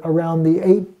discovered around the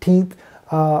 18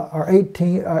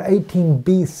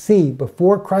 BC,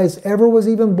 before Christ ever was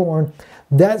even born.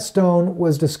 That stone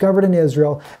was discovered in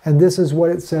Israel, and this is what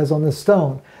it says on the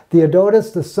stone.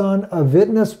 Theodotus, the son of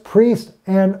Vitnus, priest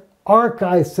and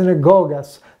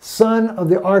Archisynagogus, son of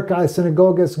the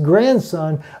Archisynagogus,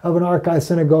 grandson of an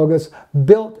Archisynagogus,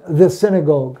 built the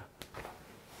synagogue.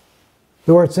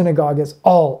 The word synagogue is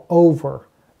all over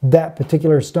that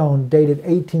particular stone, dated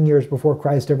 18 years before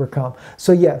Christ ever come.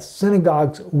 So yes,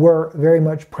 synagogues were very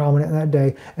much prominent in that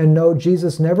day. And no,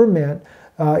 Jesus never meant,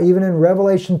 even in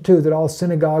Revelation 2, that all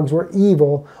synagogues were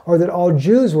evil or that all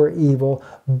Jews were evil,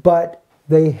 but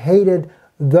they hated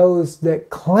those that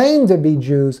claim to be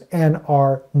Jews and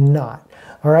are not.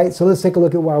 All right, so let's take a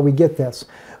look at why we get this.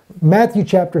 Matthew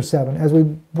chapter 7, as we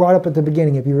brought up at the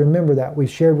beginning, if you remember that, we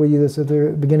shared with you this at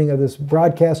the beginning of this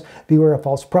broadcast, beware of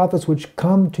false prophets which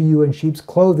come to you in sheep's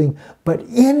clothing, but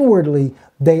inwardly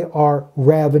they are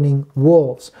ravening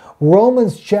wolves.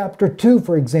 Romans chapter 2,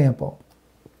 for example.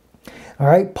 All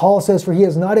right, Paul says, for he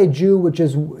is not a Jew which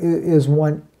is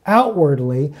one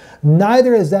outwardly,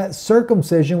 neither is that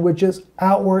circumcision which is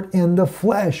outward in the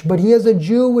flesh, but he is a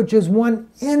Jew which is one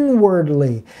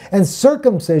inwardly. And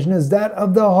circumcision is that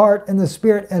of the heart and the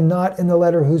spirit, and not in the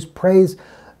letter, whose praise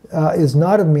is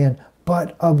not of men,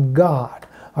 but of God.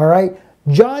 All right,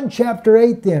 John chapter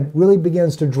 8 then really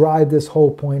begins to drive this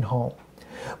whole point home.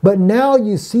 But now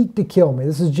you seek to kill me.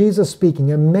 This is Jesus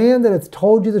speaking. A man that hath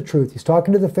told you the truth. He's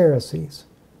talking to the Pharisees.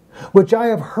 Which I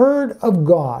have heard of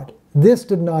God. This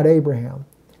did not Abraham.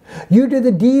 You did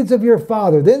the deeds of your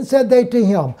father. Then said they to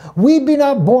him, we be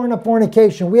not born of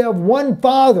fornication. We have one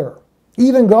Father,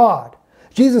 even God.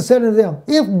 Jesus said unto them,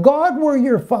 if God were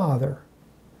your Father,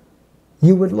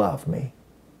 you would love me.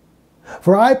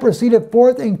 For I proceeded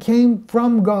forth and came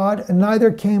from God, and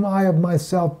neither came I of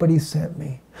myself, but he sent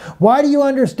me. Why do you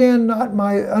understand not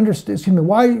my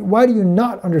why do you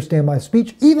not understand my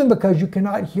speech, even because you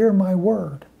cannot hear my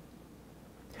word?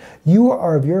 You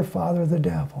are of your father the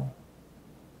devil,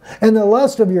 and the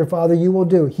lust of your father you will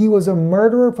do. He was a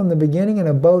murderer from the beginning, and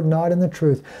abode not in the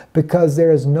truth, because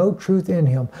there is no truth in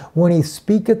him. When he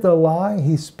speaketh a lie,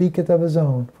 he speaketh of his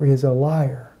own, for he is a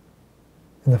liar,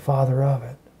 and the father of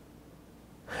it.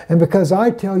 And because I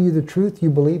tell you the truth, you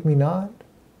believe me not?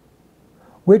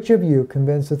 Which of you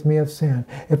convinceth me of sin?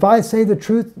 If I say the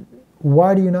truth,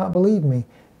 why do you not believe me?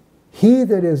 He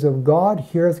that is of God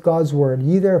heareth God's word.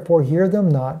 Ye therefore hear them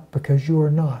not, because you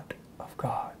are not of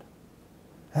God.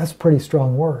 That's pretty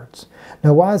strong words.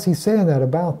 Now, why is he saying that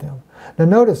about them? Now,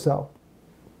 notice though,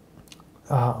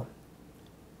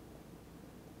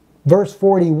 verse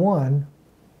 41,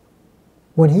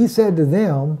 when he said to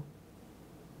them,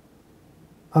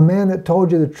 a man that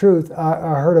told you the truth,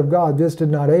 I heard of God, this did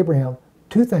not Abraham.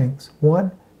 Two things.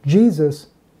 One, Jesus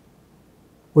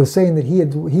was saying that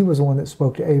he was the one that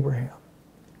spoke to Abraham.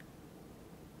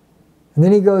 And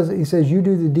then he says, you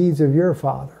do the deeds of your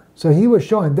father. So he was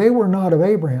showing they were not of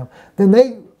Abraham. Then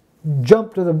they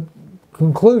jumped to the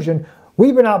conclusion,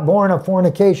 we were not born of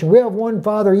fornication. We have one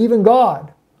Father, even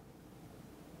God.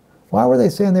 Why were they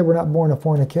saying they were not born of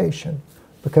fornication?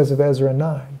 Because of Ezra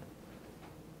 9.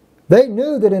 They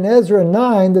knew that in Ezra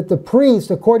 9, that the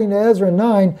priest, according to Ezra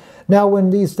 9, now when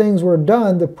these things were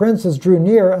done, the princes drew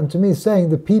near unto me, saying,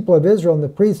 the people of Israel and the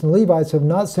priests and Levites have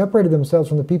not separated themselves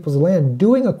from the peoples of the land,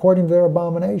 doing according to their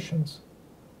abominations.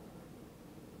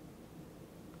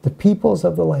 The peoples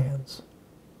of the lands.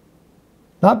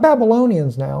 Not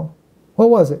Babylonians now. What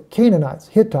was it? Canaanites,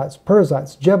 Hittites,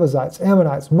 Perizzites, Jebusites,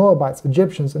 Ammonites, Moabites,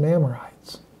 Egyptians, and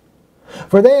Amorites.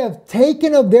 For they have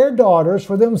taken of their daughters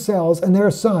for themselves and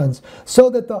their sons, so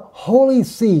that the holy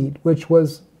seed, which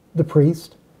was the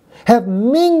priest, have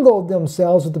mingled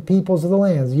themselves with the peoples of the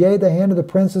lands. Yea, the hand of the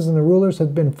princes and the rulers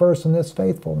have been first in this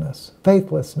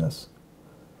faithlessness.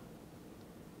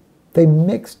 They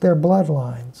mixed their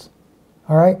bloodlines.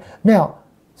 All right? Now,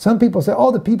 some people say,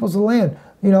 oh, the peoples of the land.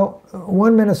 You know,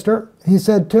 one minister, he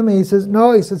said to me, he says,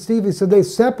 no, he said, Steve, he said, they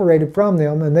separated from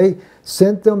them and they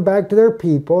sent them back to their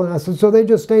people. And I said, so they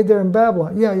just stayed there in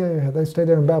Babylon? Yeah, they stayed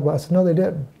there in Babylon. I said, no, they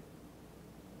didn't.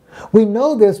 We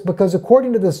know this because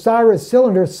according to the Cyrus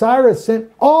Cylinder, Cyrus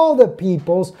sent all the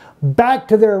peoples back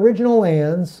to their original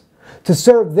lands to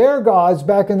serve their gods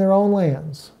back in their own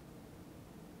lands.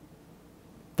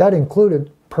 That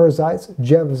included Perizzites,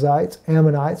 Jebusites,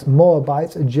 Ammonites,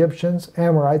 Moabites, Egyptians,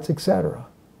 Amorites, etc.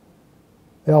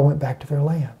 They all went back to their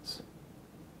lands.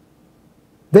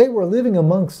 They were living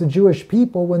amongst the Jewish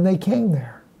people when they came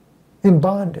there, in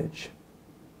bondage.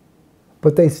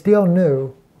 But they still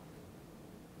knew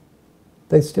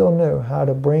how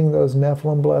to bring those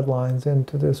Nephilim bloodlines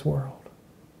into this world.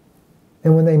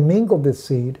 And when they mingled this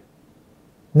seed,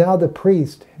 now the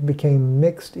priest became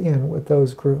mixed in with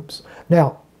those groups.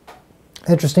 Now,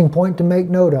 interesting point to make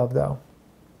note of, though.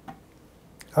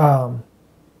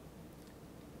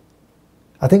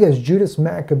 I think as Judas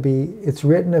Maccabee, it's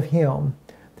written of him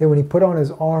that when he put on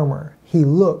his armor, he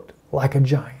looked like a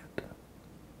giant.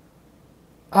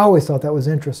 I always thought that was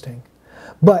interesting.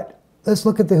 But let's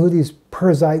look at who these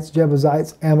Perizzites,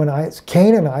 Jebusites, Ammonites,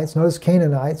 Canaanites, notice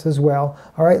Canaanites as well.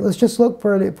 All right, let's just look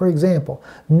for example.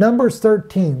 Numbers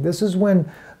 13, this is when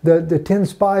the 10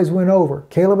 spies went over.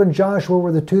 Caleb and Joshua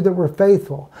were the two that were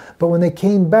faithful. But when they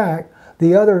came back,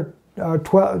 the other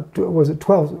 12, was it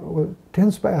 12,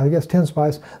 10 spies, I guess 10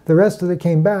 spies, the rest of it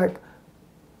came back,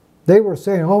 they were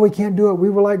saying, oh, we can't do it. We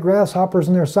were like grasshoppers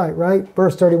in their sight, right?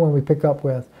 Verse 31 we pick up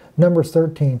with, Numbers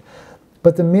 13.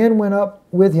 But the men went up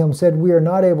with him, said, we are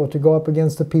not able to go up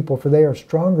against the people, for they are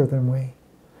stronger than we.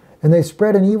 And they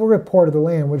spread an evil report of the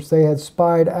land which they had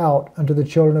spied out unto the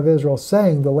children of Israel,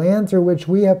 saying, the land through which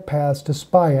we have passed to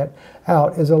spy it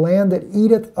out is a land that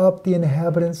eateth up the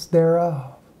inhabitants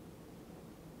thereof.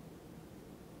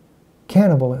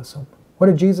 Cannibalism. What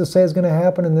did Jesus say is going to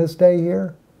happen in this day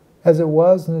here? As it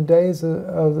was in the days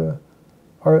as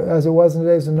it was in the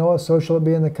days of Noah, so shall it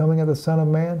be in the coming of the Son of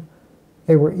Man.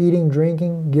 They were eating,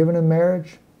 drinking, giving in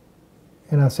marriage.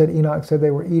 And I said, Enoch said they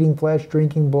were eating flesh,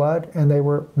 drinking blood, and they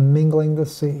were mingling the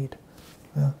seed.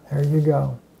 Well, there you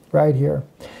go, right here.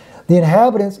 The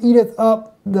inhabitants eateth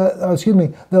up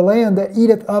the land that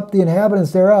eateth up the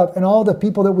inhabitants thereof, and all the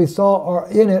people that we saw are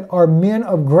in it are men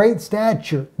of great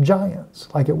stature, giants,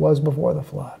 like it was before the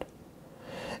flood.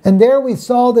 And there we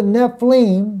saw the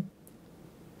Nephilim,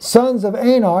 sons of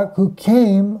Anak, who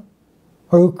come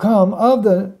of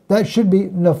that should be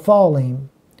Nephilim.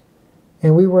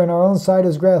 And we were in our own sight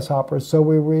as grasshoppers, so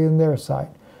we were in their sight.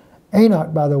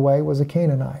 Anak, by the way, was a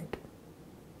Canaanite.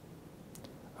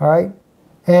 All right?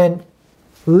 And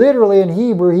literally in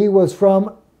Hebrew, he was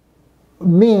from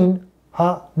Min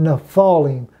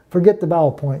ha-Nephalim. Forget the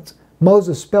vowel points.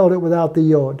 Moses spelled it without the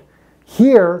yod.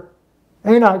 Here,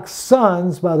 Anak's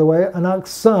sons, by the way,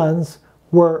 Anak's sons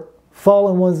were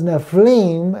fallen ones,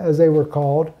 Nephilim, as they were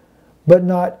called, but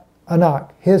not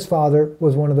Anak. His father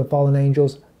was one of the fallen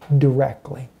angels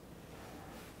directly.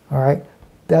 All right?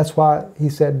 That's why he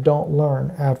said, don't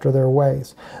learn after their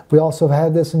ways. We also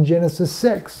have this in Genesis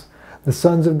 6. The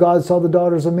sons of God saw the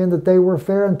daughters of men that they were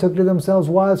fair and took to themselves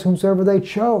wives whomsoever they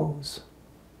chose.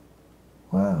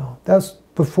 Wow. That's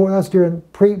during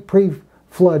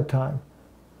pre-flood time.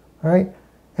 All right?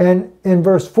 And in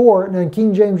verse 4, and in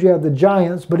King James you have the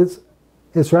giants, but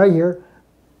it's right here.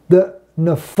 The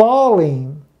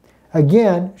Nephilim,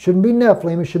 again, shouldn't be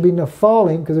Nephilim, it should be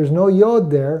Nephilim because there's no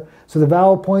yod there, so the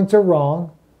vowel points are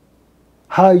wrong.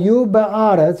 Hayu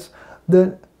ba'aretz,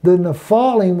 the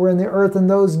Nephilim were in the earth in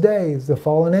those days, the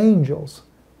fallen angels.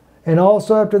 And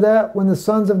also after that, when the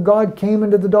sons of God came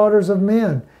into the daughters of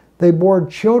men, they bore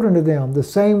children to them. The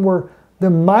same were the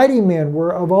mighty men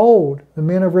were of old, the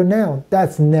men of renown.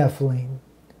 That's Nephilim.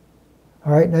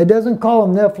 All right, now it doesn't call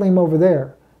them Nephilim over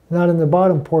there, not in the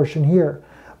bottom portion here.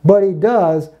 But he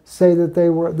does say that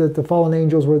the fallen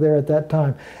angels were there at that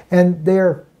time. And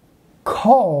they're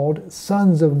called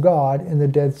sons of God in the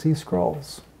Dead Sea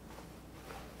Scrolls.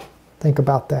 Think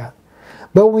about that.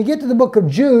 But when we get to the book of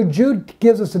Jude, Jude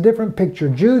gives us a different picture.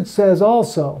 Jude says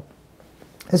also,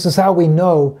 this is how we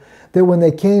know that when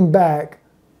they came back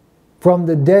from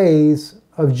the days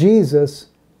of Jesus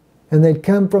and they'd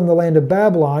come from the land of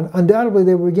Babylon, undoubtedly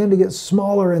they would begin to get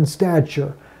smaller in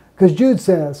stature. Because Jude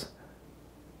says,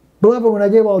 Beloved, when I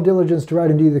gave all diligence to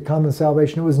write unto you the common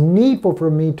salvation, it was needful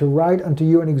for me to write unto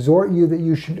you and exhort you that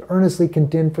you should earnestly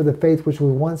contend for the faith which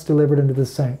was once delivered unto the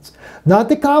saints. Not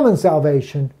the common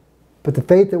salvation, but the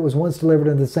faith that was once delivered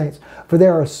unto the saints. For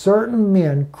there are certain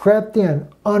men crept in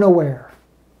unaware,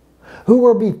 who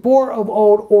were before of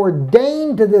old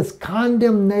ordained to this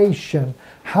condemnation.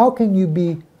 How can you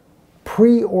be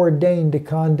preordained to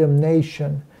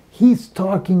condemnation? He's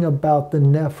talking about the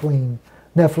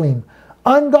Nephilim.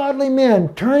 Ungodly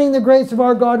men turning the grace of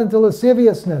our God into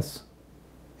lasciviousness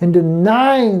and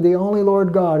denying the only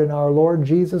Lord God and our Lord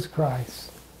Jesus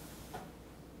Christ.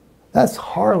 That's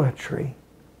harlotry.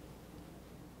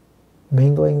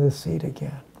 Mingling the seed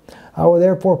again. I will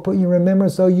therefore put you in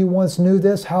remembrance, though you once knew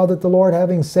this, how that the Lord,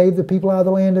 having saved the people out of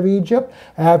the land of Egypt,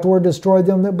 afterward destroyed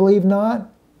them that believed not.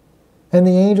 And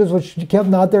the angels which kept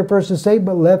not their first estate,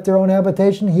 but left their own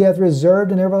habitation, he hath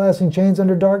reserved in everlasting chains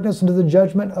under darkness unto the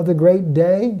judgment of the great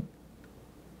day.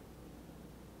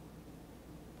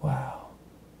 Wow.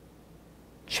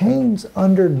 Chains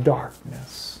under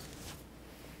darkness.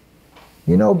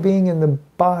 You know, being in the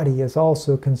body is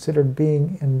also considered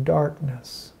being in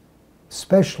darkness,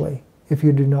 especially if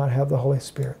you do not have the Holy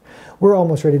Spirit. We're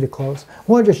almost ready to close. I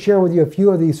want to just share with you a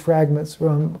few of these fragments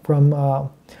from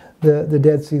the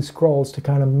Dead Sea Scrolls to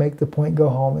kind of make the point go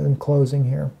home in closing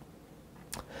here.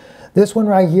 This one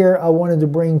right here I wanted to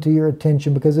bring to your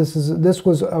attention because this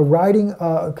was a writing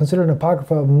considered an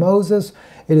Apocrypha of Moses.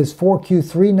 It is 4Q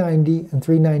 390 and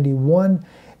 391,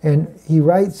 and he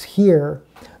writes here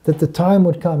that the time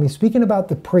would come. He's speaking about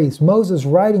the priests. Moses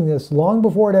writing this long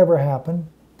before it ever happened.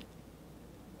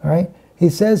 All right, he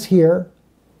says here,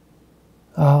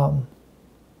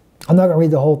 I'm not going to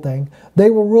read the whole thing. They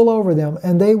will rule over them,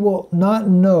 and they will not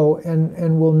know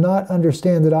and will not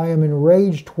understand that I am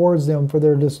enraged towards them for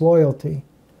their disloyalty,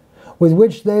 with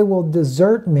which they will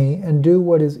desert me and do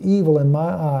what is evil in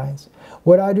my eyes.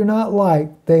 What I do not like,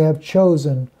 they have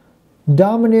chosen,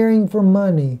 domineering for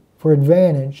money, for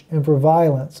advantage, and for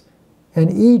violence. And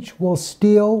each will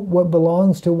steal what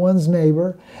belongs to one's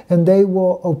neighbor, and they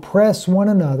will oppress one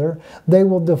another. They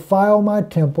will defile my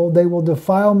temple, they will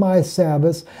defile my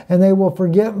Sabbaths, and they will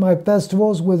forget my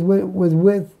festivals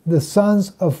with the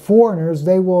sons of foreigners.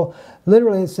 They will,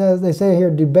 literally it says, they say here,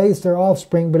 debase their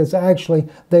offspring, but it's actually,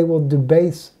 they will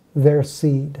debase their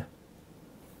seed.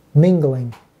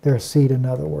 Mingling their seed, in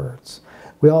other words.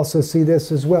 We also see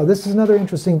this as well. This is another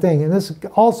interesting thing, and this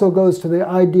also goes to the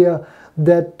idea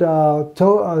that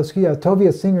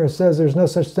Tovia Singer says there's no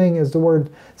such thing as the word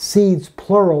seeds,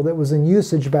 plural, that was in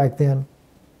usage back then.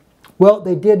 Well,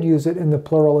 they did use it in the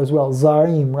plural as well,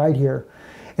 zarim, right here.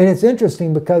 And it's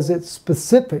interesting because it's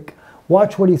specific.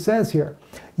 Watch what he says here.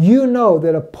 You know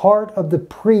that a part of the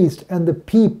priest and the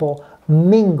people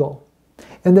mingle,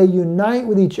 and they unite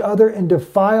with each other and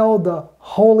defile the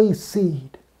holy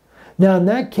seed. Now, in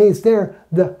that case there,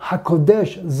 the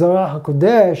HaKodesh, Zara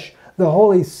HaKodesh, the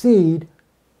holy seed,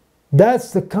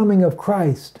 that's the coming of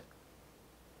Christ.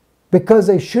 Because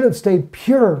they should have stayed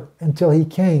pure until he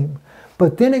came.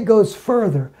 But then it goes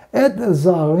further. Et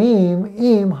zarim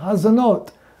im hazanot,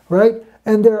 right?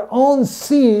 And their own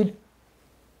seed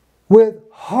with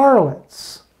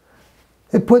harlots.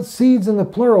 It puts seeds in the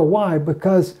plural. Why?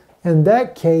 Because in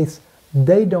that case,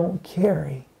 they don't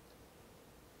carry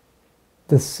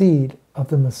the seed of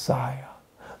the Messiah.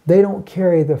 They don't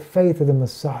carry the faith of the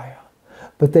Messiah,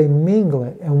 but they mingle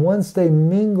it. And once they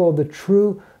mingle the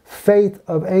true faith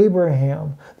of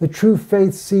Abraham, the true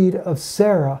faith seed of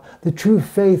Sarah, the true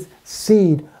faith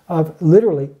seed of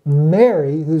literally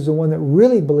Mary, who's the one that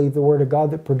really believed the Word of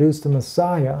God that produced the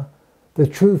Messiah, the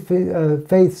true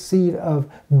faith seed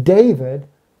of David,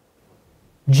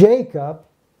 Jacob,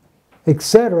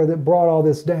 etc., that brought all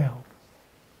this down.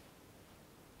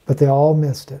 But they all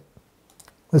missed it.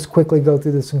 Let's quickly go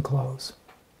through this and close.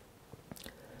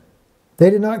 They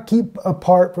did not keep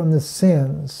apart from the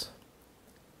sins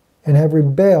and have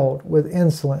rebelled with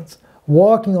insolence,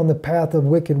 walking on the path of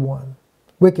wicked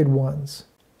ones,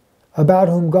 about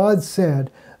whom God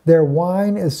said, their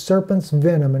wine is serpent's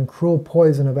venom and cruel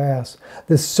poison of ass.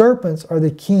 The serpents are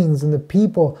the kings, and the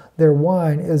people, their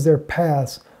wine is their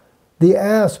pass. The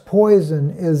ass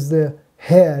poison is the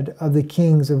head of the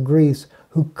kings of Greece,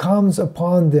 who comes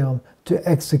upon them to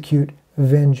execute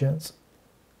vengeance.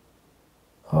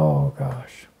 Oh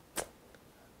gosh. I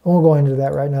won't go into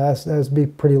that right now. That's be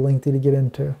pretty lengthy to get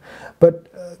into.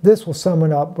 But this will sum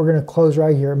it up. We're going to close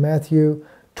right here. Matthew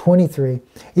 23.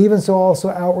 Even so also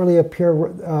outwardly appear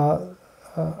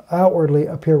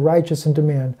righteous unto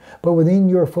men, but within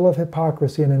you are full of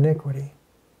hypocrisy and iniquity.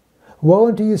 Woe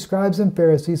unto you, scribes and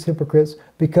Pharisees, hypocrites,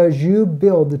 because you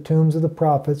build the tombs of the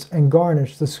prophets and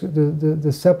garnish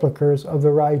the sepulchres of the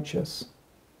righteous.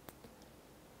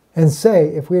 And say,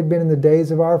 if we had been in the days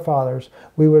of our fathers,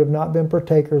 we would have not been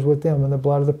partakers with them in the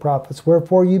blood of the prophets.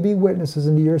 Wherefore you be witnesses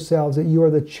unto yourselves that you are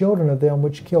the children of them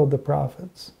which killed the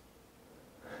prophets.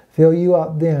 Fill you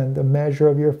up then the measure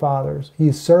of your fathers.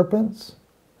 You serpents,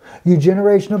 you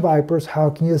generation of vipers, how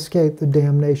can you escape the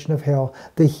damnation of hell?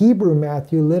 The Hebrew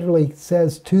Matthew literally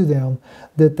says to them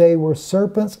that they were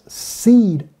serpents,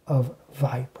 seed of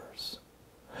vipers.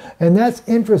 And that's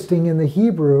interesting in the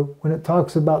Hebrew when it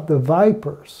talks about the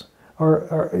vipers,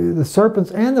 or the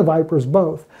serpents and the vipers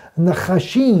both. And the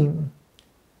chashim,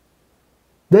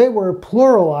 they were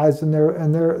pluralized in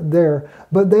there,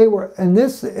 but they were, and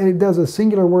this, it does a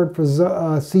singular word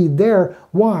for seed there.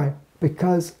 Why?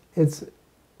 Because it's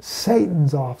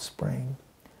Satan's offspring.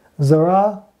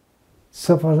 Zara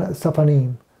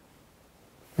Safanim.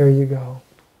 There you go.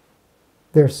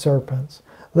 They're serpents.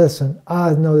 Listen,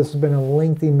 I know this has been a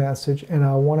lengthy message, and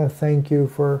I want to thank you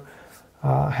for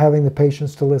having the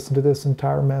patience to listen to this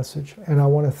entire message. And I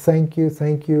want to thank you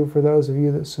for those of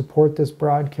you that support this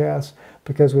broadcast,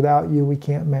 because without you, we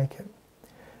can't make it.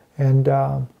 And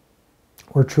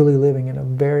we're truly living in a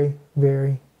very,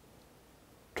 very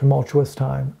tumultuous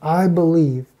time. I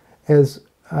believe, as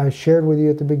I shared with you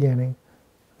at the beginning,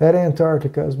 that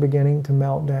Antarctica is beginning to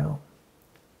melt down.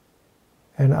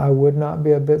 And I would not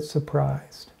be a bit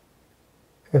surprised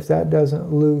if that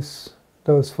doesn't loose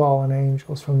those fallen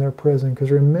angels from their prison. Because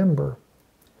remember,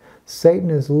 Satan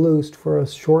is loosed for a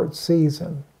short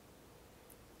season.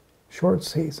 Short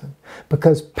season.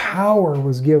 Because power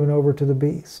was given over to the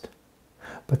beast.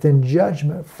 But then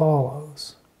judgment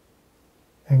follows.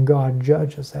 And God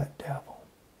judges that devil.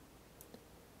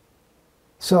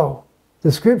 So,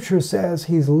 the scripture says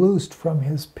he's loosed from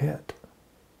his pit.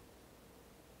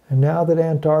 And now that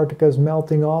Antarctica is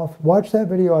melting off, watch that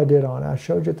video I did on it. I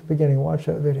showed you at the beginning. Watch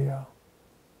that video.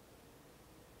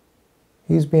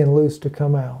 He's being loosed to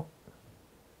come out.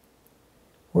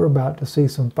 We're about to see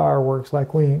some fireworks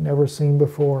like we ain't never seen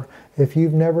before. If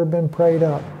you've never been prayed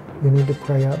up, you need to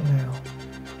pray up now.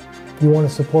 If you want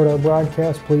to support our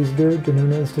broadcast, please do.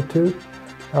 Danoon Institute.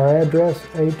 Our address,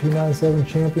 8297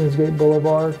 Championsgate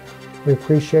Boulevard. We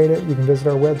appreciate it. You can visit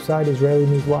our website,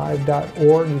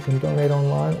 IsraeliNewsLive.org. You can donate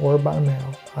online or by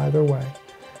mail, either way.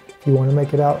 If you want to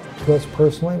make it out to us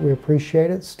personally, we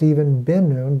appreciate it. Stephen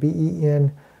Ben-Nun,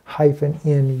 B-E-N-N-U-N.